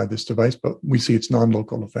measured by this device. But we see its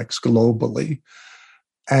non-local effects globally.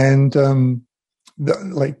 And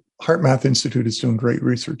like HeartMath Institute is doing great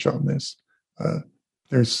research on this.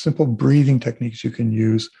 There's simple breathing techniques you can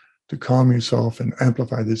use to calm yourself and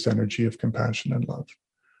amplify this energy of compassion and love.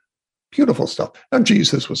 Beautiful stuff. Now,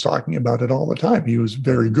 Jesus was talking about it all the time. He was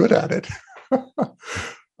very good at it.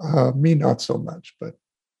 Me, not so much, but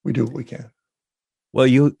we do what we can. Well,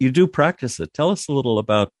 you do practice it. Tell us a little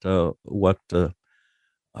about what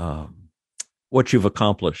you've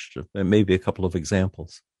accomplished, and maybe a couple of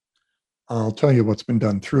examples. I'll tell you what's been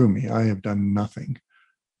done through me. I have done nothing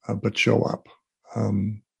but show up.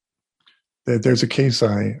 There's a case,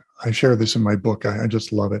 I share this in my book. I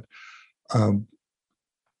just love it.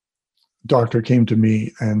 Doctor came to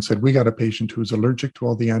me and said, we got a patient who's allergic to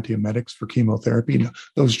all the antiemetics for chemotherapy.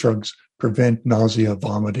 Those drugs prevent nausea,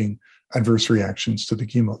 vomiting, adverse reactions to the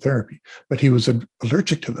chemotherapy, but he was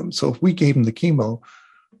allergic to them. So if we gave him the chemo,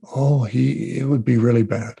 it would be really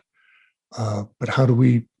bad. But how do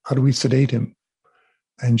we sedate him?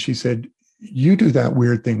 And she said, you do that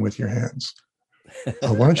weird thing with your hands.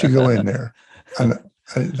 Why don't you go in there and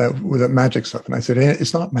with that magic stuff? And I said,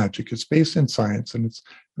 it's not magic. It's based in science. And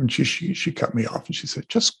she cut me off and she said,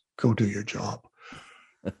 just go do your job.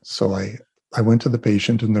 So I went to the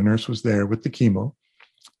patient and the nurse was there with the chemo.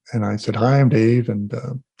 And I said, hi, I'm Dave. And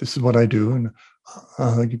this is what I do. And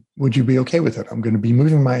would you be okay with it? I'm going to be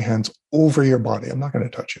moving my hands over your body. I'm not going to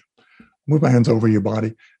touch you. move my hands over your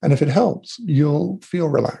body. And if it helps, you'll feel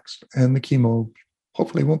relaxed and the chemo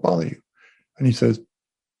hopefully won't bother you. And he says,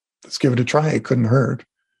 let's give it a try. It couldn't hurt.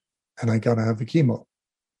 And I got to have the chemo.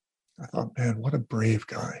 I thought, man, what a brave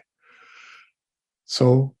guy.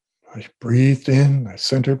 So I breathed in, I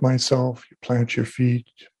centered myself, you plant your feet,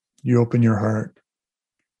 you open your heart.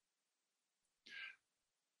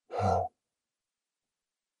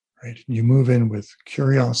 Right? You move in with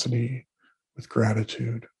curiosity, with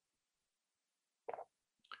gratitude.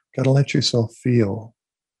 Got to let yourself feel,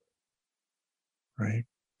 right?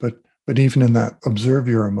 But even in that, observe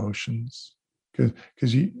your emotions. Because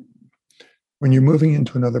when you're moving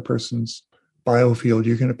into another person's biofield,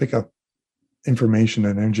 you're going to pick up information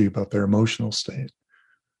and energy about their emotional state,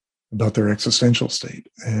 about their existential state.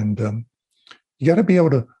 And you got to be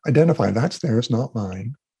able to identify that's theirs, not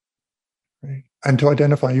mine. Right? And to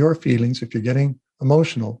identify your feelings, if you're getting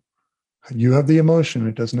emotional, you have the emotion,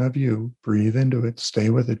 it doesn't have you. Breathe into it, stay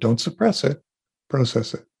with it, don't suppress it,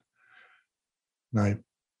 process it. And I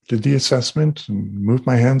did the assessment and moved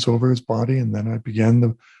my hands over his body, and then I began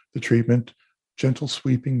the treatment, gentle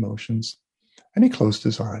sweeping motions. And he closed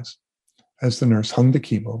his eyes as the nurse hung the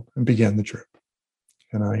chemo and began the drip.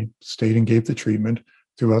 And I stayed and gave the treatment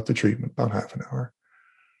throughout the treatment, about half an hour.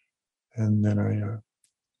 And then I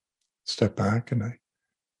stepped back and I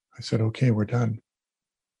said, okay, we're done.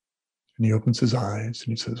 And he opens his eyes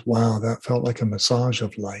and he says, wow, that felt like a massage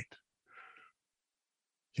of light.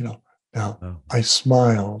 Now I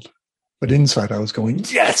smiled, but inside I was going,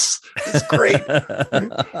 yes, it's great.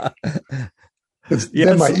 Right? Yes.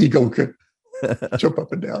 Then my ego could jump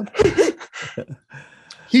up and down.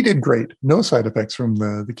 He did great. No side effects from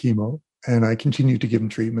the chemo. And I continued to give him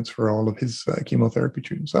treatments for all of his chemotherapy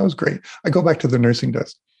treatments. That was great. I go back to the nursing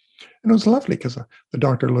desk. And it was lovely because the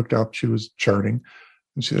doctor looked up. She was charting.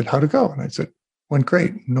 And she said, how'd it go? And I said, went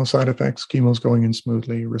great. No side effects. Chemo's going in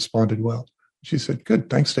smoothly. Responded well. She said, good.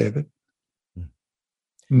 Thanks, David.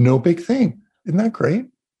 No big thing. Isn't that great?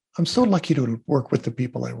 I'm so lucky to work with the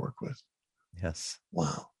people I work with. Yes.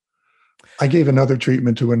 Wow. I gave another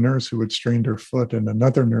treatment to a nurse who had strained her foot, and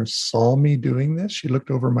another nurse saw me doing this. She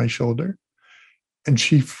looked over my shoulder and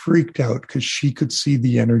she freaked out because she could see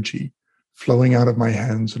the energy flowing out of my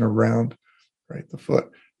hands and around, right, the foot.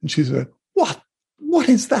 And she said, what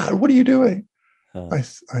is that? What are you doing? I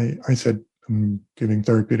said, I'm giving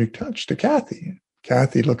therapeutic touch to Kathy.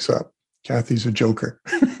 Kathy looks up. Kathy's a joker.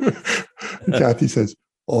 Kathy says,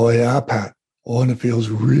 oh yeah, Pat. Oh, and it feels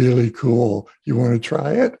really cool. You want to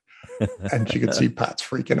try it? And she could see Pat's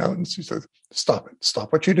freaking out. And she says, stop it.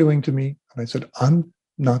 Stop what you're doing to me. And I said, I'm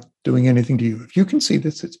not doing anything to you. If you can see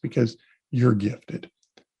this, it's because you're gifted.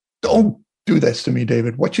 Don't do this to me,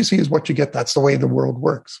 David. What you see is what you get. That's the way the world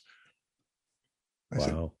works. I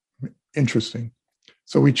said, interesting.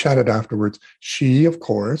 So we chatted afterwards. She, of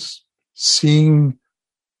course, seeing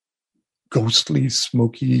ghostly,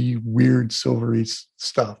 smoky, weird, silvery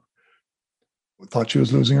stuff, thought she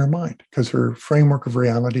was losing her mind because her framework of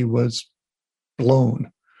reality was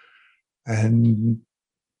blown. And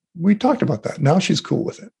we talked about that. Now she's cool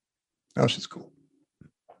with it. Now she's cool.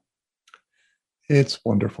 It's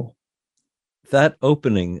wonderful. That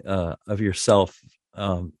opening of yourself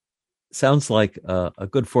sounds like a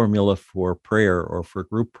good formula for prayer or for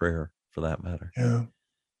group prayer, for that matter.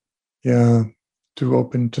 Yeah. To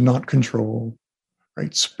open, to not control.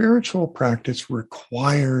 Right? Spiritual practice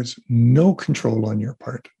requires no control on your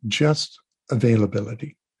part, just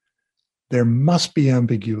availability. There must be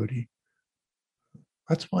ambiguity.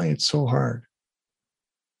 That's why it's so hard.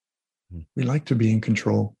 We like to be in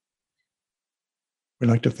control. We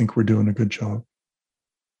like to think we're doing a good job.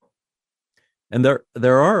 And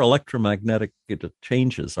there are electromagnetic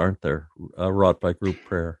changes, aren't there, wrought by group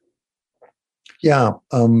prayer? Yeah.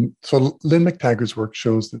 So Lynn McTaggart's work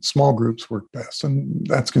shows that small groups work best, and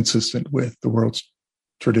that's consistent with the world's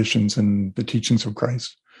traditions and the teachings of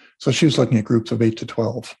Christ. So she was looking at groups of 8 to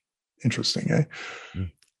 12. Interesting, eh?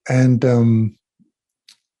 And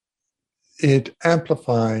it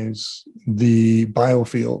amplifies the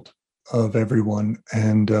biofield of everyone,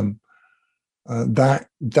 and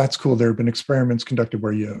that's cool. There have been experiments conducted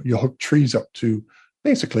where you hook trees up to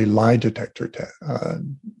basically lie detector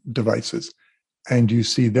devices, and you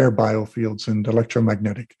see their biofields and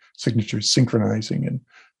electromagnetic signatures synchronizing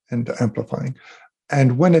and amplifying.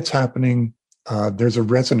 And when it's happening, there's a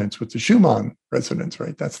resonance with the Schumann resonance,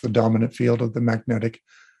 right? That's the dominant field of the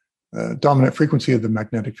dominant frequency of the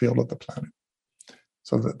magnetic field of the planet.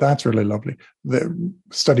 So that's really lovely. The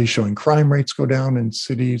studies showing crime rates go down in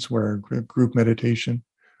cities where group meditation.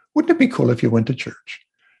 Wouldn't it be cool if you went to church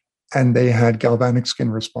and they had galvanic skin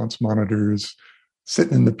response monitors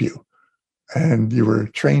sitting in the pew? and you were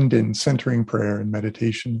trained in centering prayer and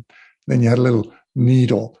meditation. Then you had a little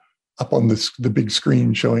needle up on the big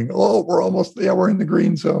screen showing, oh, we're in the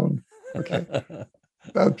green zone. Okay.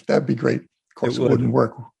 That'd be great. Of course, it wouldn't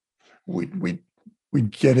work. We'd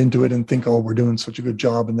get into it and think, oh, we're doing such a good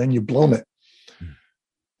job, and then you've blown it.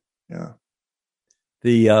 Yeah.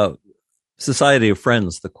 The Society of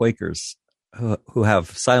Friends, the Quakers, who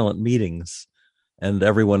have silent meetings, and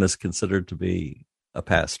everyone is considered to be a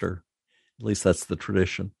pastor. At least that's the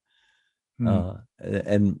tradition.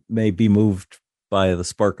 And may be moved by the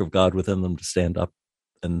spark of God within them to stand up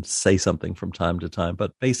and say something from time to time.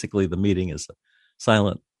 But basically, the meeting is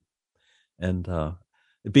silent. And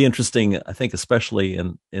it'd be interesting, I think, especially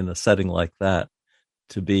in a setting like that,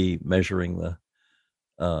 to be measuring the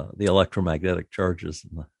electromagnetic charges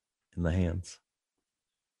in the hands.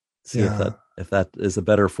 See if that is a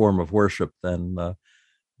better form of worship than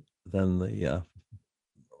the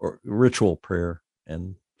or ritual prayer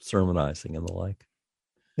and sermonizing and the like.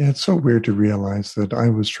 Yeah, it's so weird to realize that I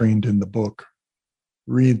was trained in the book.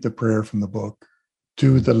 Read the prayer from the book,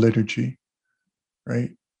 do the liturgy, right?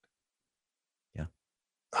 Yeah.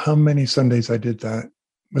 How many Sundays I did that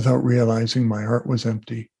without realizing my heart was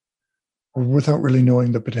empty, or without really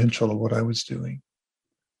knowing the potential of what I was doing.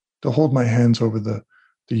 To hold my hands over the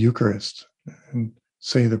Eucharist and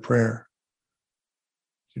say the prayer.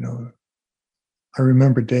 You know, I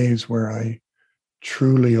remember days where I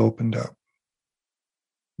truly opened up.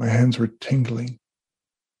 My hands were tingling,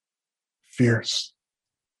 fierce.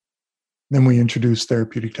 Then we introduced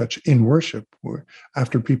therapeutic touch in worship, where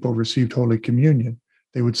after people received Holy Communion,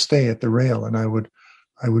 they would stay at the rail, and I would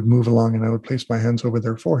move along and I would place my hands over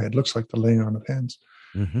their forehead. Looks like the laying on of hands.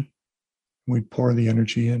 Mm-hmm. We'd pour the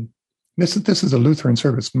energy in. This is a Lutheran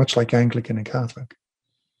service, much like Anglican and Catholic.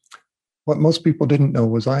 What most people didn't know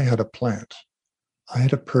was I had a plant. I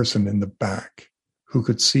had a person in the back who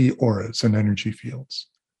could see auras and energy fields.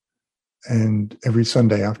 And every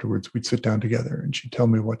Sunday afterwards, we'd sit down together and she'd tell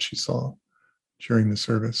me what she saw during the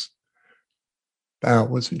service. That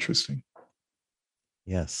was interesting.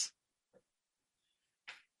 Yes.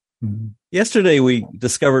 Mm-hmm. Yesterday, we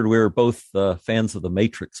discovered we were both fans of the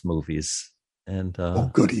Matrix movies. And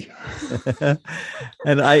oh, goody.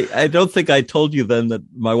 And I don't think I told you then that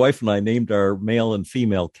my wife and I named our male and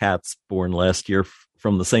female cats born last year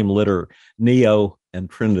from the same litter, Neo and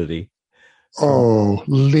Trinity. So, oh,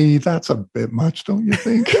 Lee, that's a bit much, don't you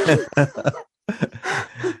think?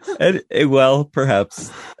 Well,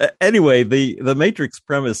 perhaps. Anyway, the Matrix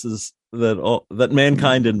premise is that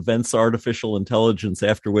mankind invents artificial intelligence,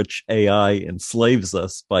 after which AI enslaves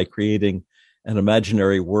us by creating an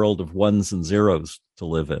imaginary world of ones and zeros to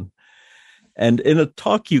live in. And in a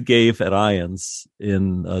talk you gave at IONS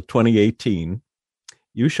in 2018,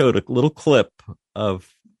 you showed a little clip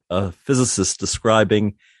of a physicist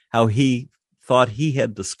describing how he thought he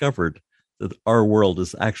had discovered that our world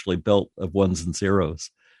is actually built of ones and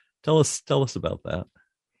zeros. Tell us about that.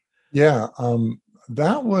 Yeah,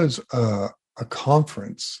 that was a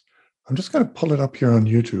conference. I'm just going to pull it up here on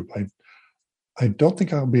YouTube. I don't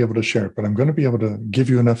think I'll be able to share it, but I'm going to be able to give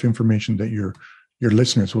you enough information that your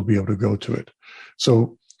listeners will be able to go to it.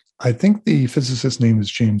 So I think the physicist's name is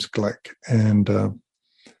James Gleick, and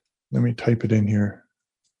let me type it in here.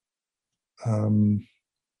 I'm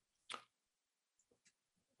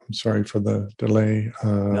sorry for the delay.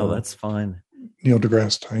 No, that's fine. Neil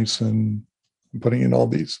deGrasse Tyson. I'm putting in all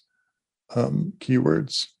these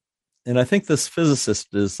keywords. And I think this physicist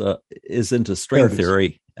is into string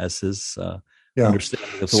theory as his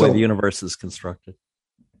understanding of the way the universe is constructed.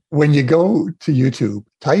 When you go to YouTube,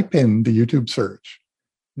 type in the YouTube search,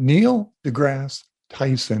 Neil deGrasse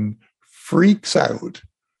Tyson freaks out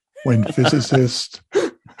when physicist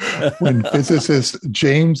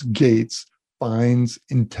James Gates finds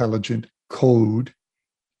intelligent code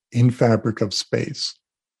in fabric of space.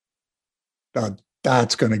 Now,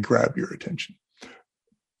 that's going to grab your attention.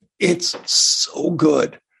 It's so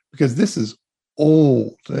good because this is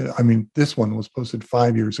old. I mean, this one was posted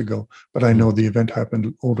 5 years ago, but I know the event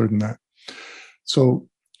happened older than that. So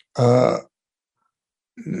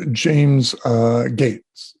James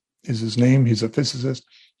Gates is his name. He's a physicist,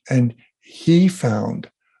 and he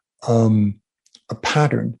found a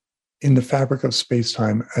pattern in the fabric of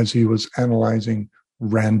space-time as he was analyzing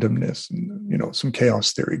randomness and, some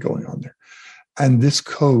chaos theory going on there. And this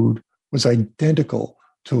code was identical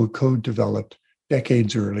to a code developed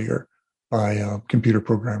decades earlier by a computer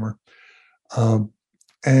programmer.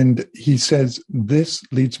 And he says, this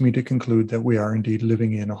leads me to conclude that we are indeed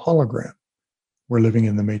living in a hologram. We're living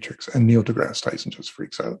in the Matrix. And Neil deGrasse Tyson just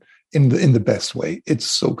freaks out in the best way. It's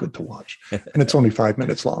so good to watch. And it's only 5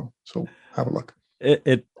 minutes long. So Have a look.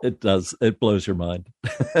 It does. It blows your mind.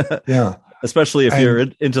 Yeah. Especially if you're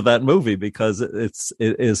into that movie, because it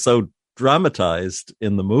is so dramatized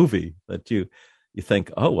in the movie that you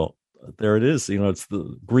think, oh, well, there it is. It's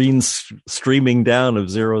the green streaming down of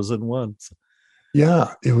zeros and ones.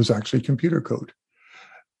 Yeah, it was actually computer code.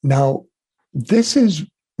 Now, this is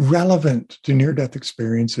relevant to near-death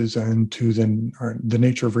experiences and to the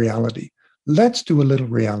nature of reality. Let's do a little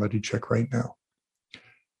reality check right now.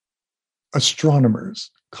 Astronomers,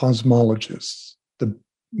 cosmologists,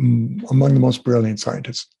 among the most brilliant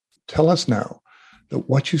scientists, tell us now that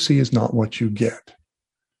what you see is not what you get.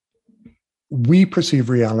 We perceive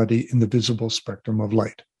reality in the visible spectrum of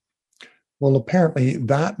light. Well, apparently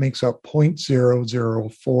that makes up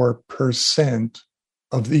 0.004%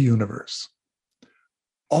 of the universe.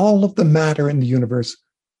 All of the matter in the universe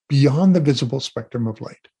beyond the visible spectrum of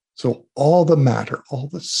light. So all the matter, all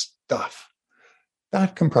the stuff,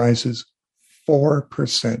 that comprises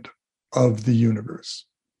 4% of the universe.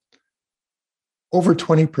 Over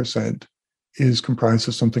 20% is comprised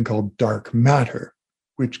of something called dark matter,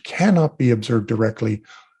 which cannot be observed directly,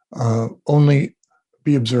 only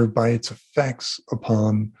be observed by its effects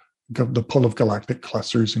upon the pull of galactic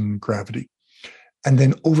clusters and gravity. And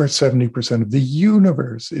then over 70% of the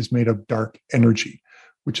universe is made of dark energy,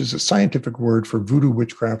 which is a scientific word for voodoo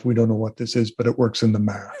witchcraft. We don't know what this is, but it works in the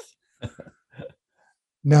math.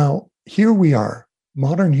 Now, here we are,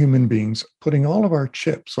 modern human beings, putting all of our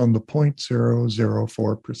chips on the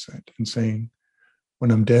 0.004% and saying,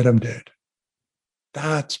 when I'm dead, I'm dead.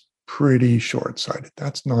 That's pretty short-sighted.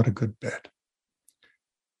 That's not a good bet.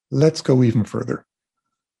 Let's go even further.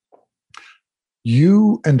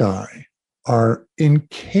 You and I are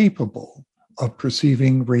incapable of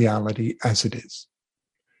perceiving reality as it is.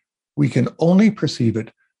 We can only perceive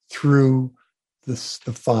it through the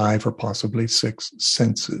 5 or possibly 6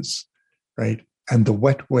 senses, right? And the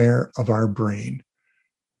wetware of our brain.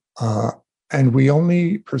 And we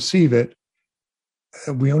only perceive it,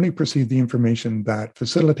 we only perceive the information that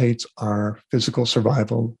facilitates our physical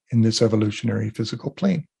survival in this evolutionary physical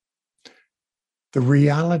plane. The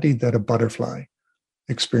reality that a butterfly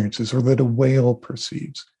experiences, or that a whale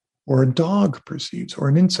perceives, or a dog perceives, or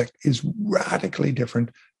an insect is radically different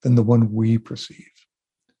than the one we perceive.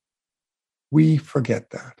 We forget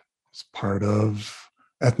that as part of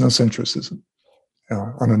ethnocentrism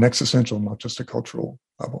on an existential, not just a cultural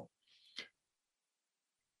level.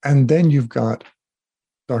 And then you've got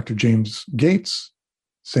Dr. James Gates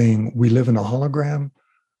saying we live in a hologram,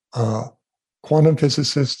 quantum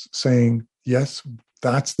physicists saying, yes,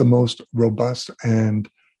 that's the most robust and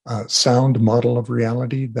sound model of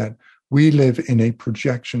reality, that we live in a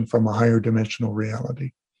projection from a higher dimensional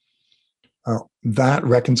reality. That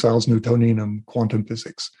reconciles Newtonian and quantum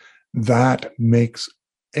physics. That makes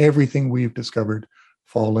everything we've discovered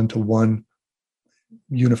fall into one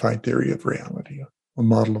unified theory of reality, a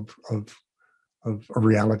model of a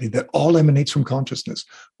reality that all emanates from consciousness.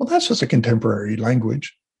 Well, that's just a contemporary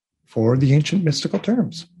language for the ancient mystical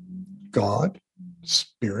terms. God,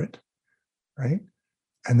 spirit, right?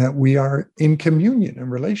 And that we are in communion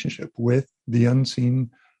and relationship with the unseen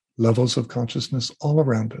levels of consciousness all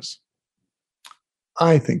around us.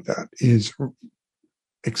 I think that is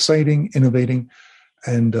exciting, innovating,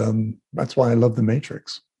 and that's why I love The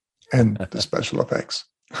Matrix and the special effects.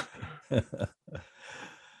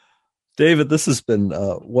 David, this has been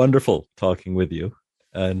wonderful talking with you.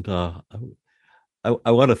 And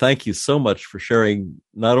I want to thank you so much for sharing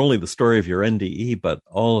not only the story of your NDE, but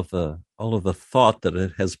all of the thought that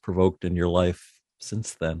it has provoked in your life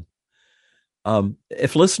since then.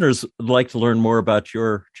 If listeners would like to learn more about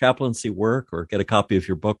your chaplaincy work or get a copy of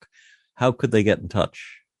your book, how could they get in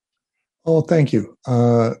touch? Oh, thank you.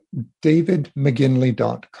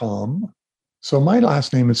 DavidMcGinley.com. So my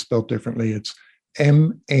last name is spelled differently. It's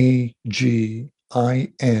MAGINLEY.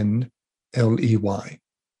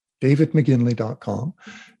 DavidMcGinley.com.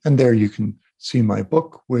 And there you can see my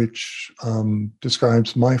book, which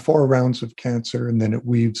describes my 4 rounds of cancer, and then it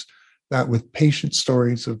weaves that with patient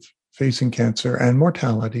stories of facing cancer and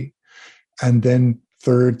mortality. And then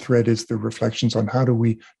third thread is the reflections on how do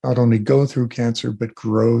we not only go through cancer, but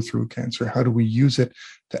grow through cancer? How do we use it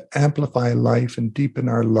to amplify life and deepen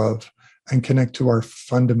our love and connect to our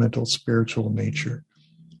fundamental spiritual nature?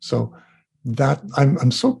 So that I'm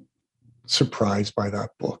so surprised by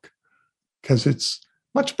that book, because it's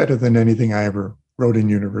much better than anything I ever wrote in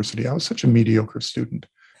university. I was such a mediocre student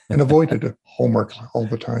and avoided homework all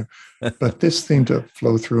the time. But this seemed to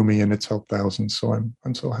flow through me, and it's helped thousands. So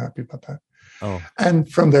I'm so happy about that. Oh.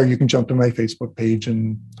 And from there, you can jump to my Facebook page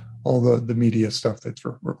and all the media stuff that's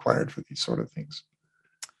required for these sort of things.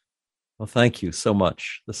 Well, thank you so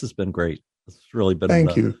much. This has been great. It's really been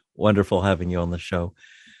Thank you. Wonderful having you on the show.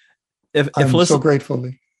 I'm so grateful,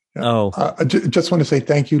 Lee. Yeah. Oh, I just want to say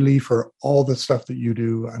thank you, Lee, for all the stuff that you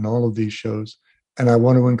do and all of these shows. And I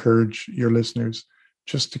want to encourage your listeners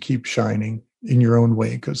just to keep shining in your own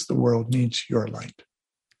way, because the world needs your light.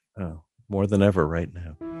 Oh, more than ever right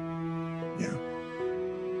now.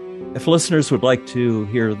 Yeah. If listeners would like to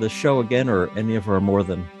hear this show again, or any of our more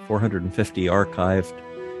than 450 archived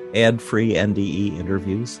ad-free NDE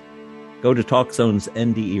interviews, go to TalkZone's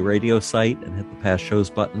NDE radio site and hit the Past Shows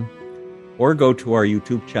button, or go to our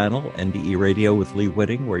YouTube channel, NDE Radio with Lee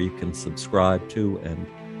Witting, where you can subscribe to and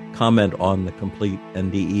comment on the complete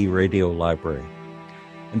NDE Radio library.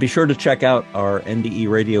 And be sure to check out our NDE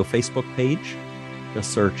Radio Facebook page.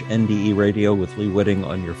 Just search NDE Radio with Lee Witting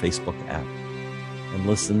on your Facebook app. And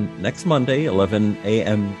listen next Monday, 11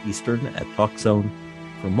 a.m. Eastern at TalkZone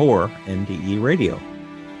for more NDE Radio.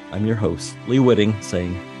 I'm your host, Lee Witting,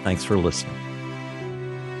 saying thanks for listening.